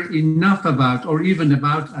hear enough about or even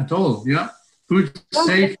about at all, yeah? Food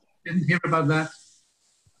safety, didn't hear about that.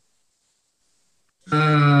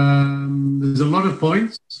 There's a lot of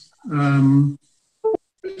points. Some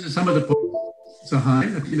of the points. So high.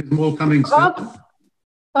 I think there's more coming soon.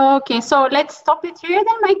 Okay, so let's stop it here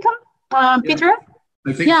then, Michael. Peter?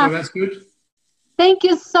 I think so, that's good. Thank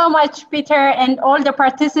you so much, Peter, and all the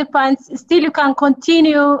participants. Still, you can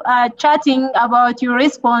continue chatting about your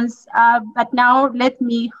response, but now let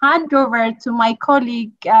me hand over to my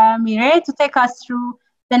colleague, Mireille, to take us through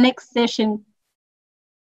the next session.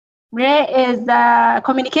 Mireille is the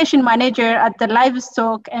communication manager at the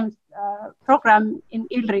livestock and program in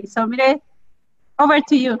ILRI. So Mireille, over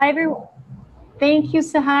to you. Hi everyone. Thank you,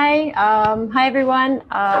 Sahai. Hi everyone.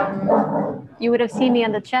 You would have seen me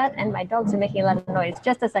on the chat and my dogs are making a lot of noise.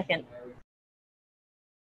 Just a second.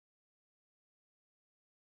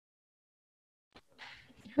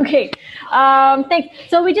 Okay, thanks.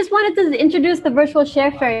 So we just wanted to introduce the virtual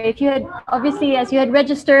share fair. If you had, obviously, as you had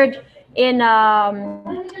registered in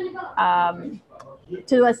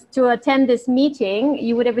to attend this meeting,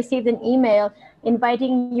 you would have received an email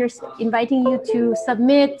inviting you to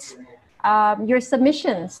submit your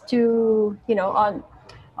submissions to,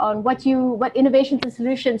 on what innovations and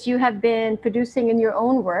solutions you have been producing in your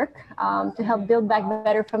own work to help build back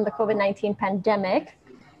better from the COVID-19 pandemic.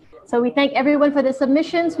 So we thank everyone for the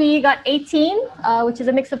submissions. We got 18, which is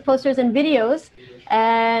a mix of posters and videos,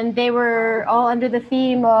 and they were all under the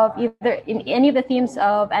theme of any of the themes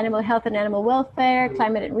of animal health and animal welfare,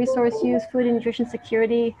 climate and resource use, food and nutrition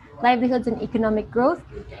security, livelihoods and economic growth.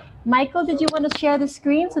 Michael, did you want to share the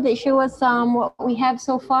screen so they show us what we have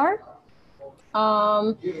so far?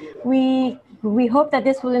 We hope that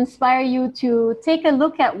this will inspire you to take a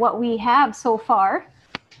look at what we have so far.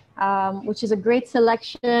 Which is a great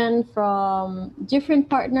selection from different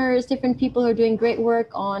partners, different people who are doing great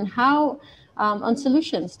work on on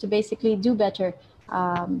solutions to basically do better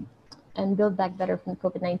and build back better from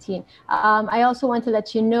COVID-19. I also want to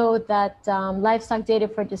let you know that Livestock Data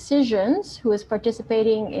for Decisions, who is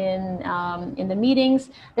participating in the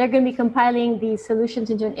meetings, they're going to be compiling these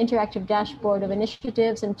solutions into an interactive dashboard of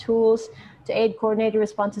initiatives and tools to aid coordinated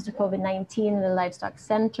responses to COVID-19 in the Livestock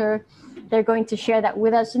Center. They're going to share that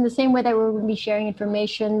with us in the same way that we're going to be sharing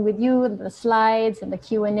information with you, the slides and the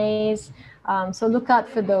Q&As. So look out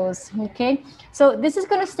for those, okay? So this is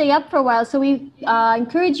going to stay up for a while. So we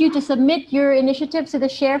encourage you to submit your initiatives to the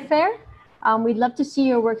Share Fair. We'd love to see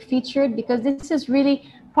your work featured because this is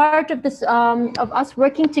really part of this of us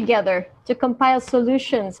working together to compile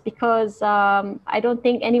solutions, because I don't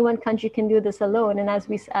think any one country can do this alone. And as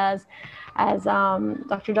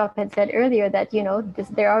Dr. Dopp had said earlier, that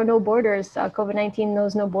there are no borders. COVID-19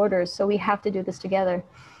 knows no borders, so we have to do this together.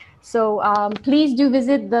 So please do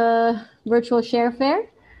visit the virtual share fair.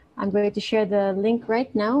 I'm going to share the link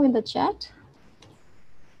right now in the chat.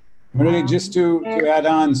 Marie, just to add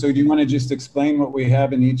on, so do you want to just explain what we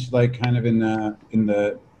have in each, like kind of in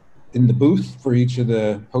the booth for each of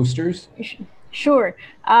the posters? Sure.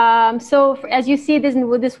 So as you see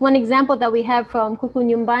with this one example that we have from Kuku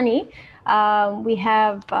Nyumbani, we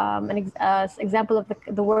have an example of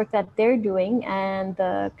the work that they're doing and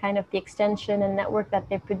the kind of the extension and network that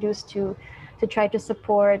they've produced to try to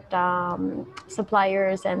support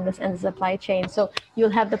suppliers and the supply chain. So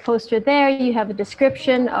you'll have the poster there, you have a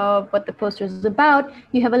description of what the poster is about,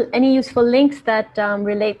 you have any useful links that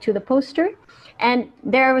relate to the poster, and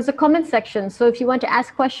there was a comment section. So if you want to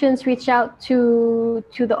ask questions, reach out to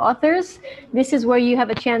the authors. This is where you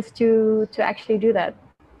have a chance to actually do that.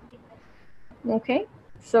 Okay,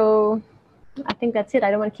 so I think that's it.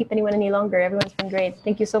 I don't want to keep anyone any longer. Everyone's been great.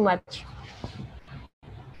 Thank you so much.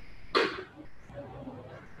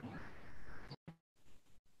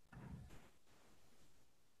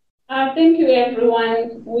 Thank you,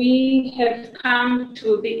 everyone. We have come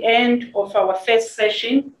to the end of our first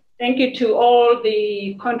session. Thank you to all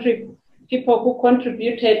the people who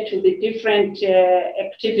contributed to the different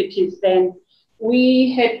activities. Then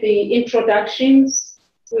we had the introductions.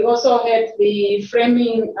 We also had the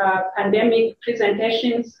framing pandemic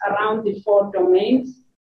presentations around the 4 domains.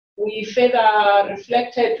 We further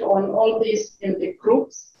reflected on all this in the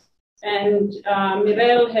groups. And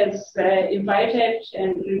Mireille has invited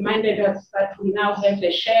and reminded us that we now have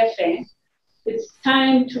a share fair. It's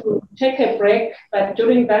time to take a break, but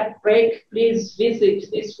during that break, please visit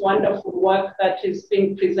this wonderful work that is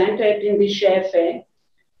being presented in the share fair.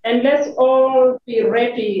 And let's all be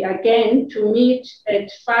ready again to meet at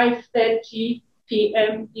 5:30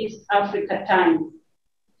 p.m. East Africa time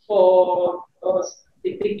for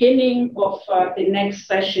the beginning of the next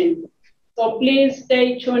session. So please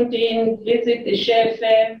stay tuned in, visit the share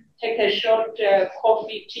fair, take a short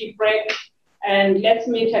coffee, tea break, and let's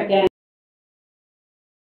meet again.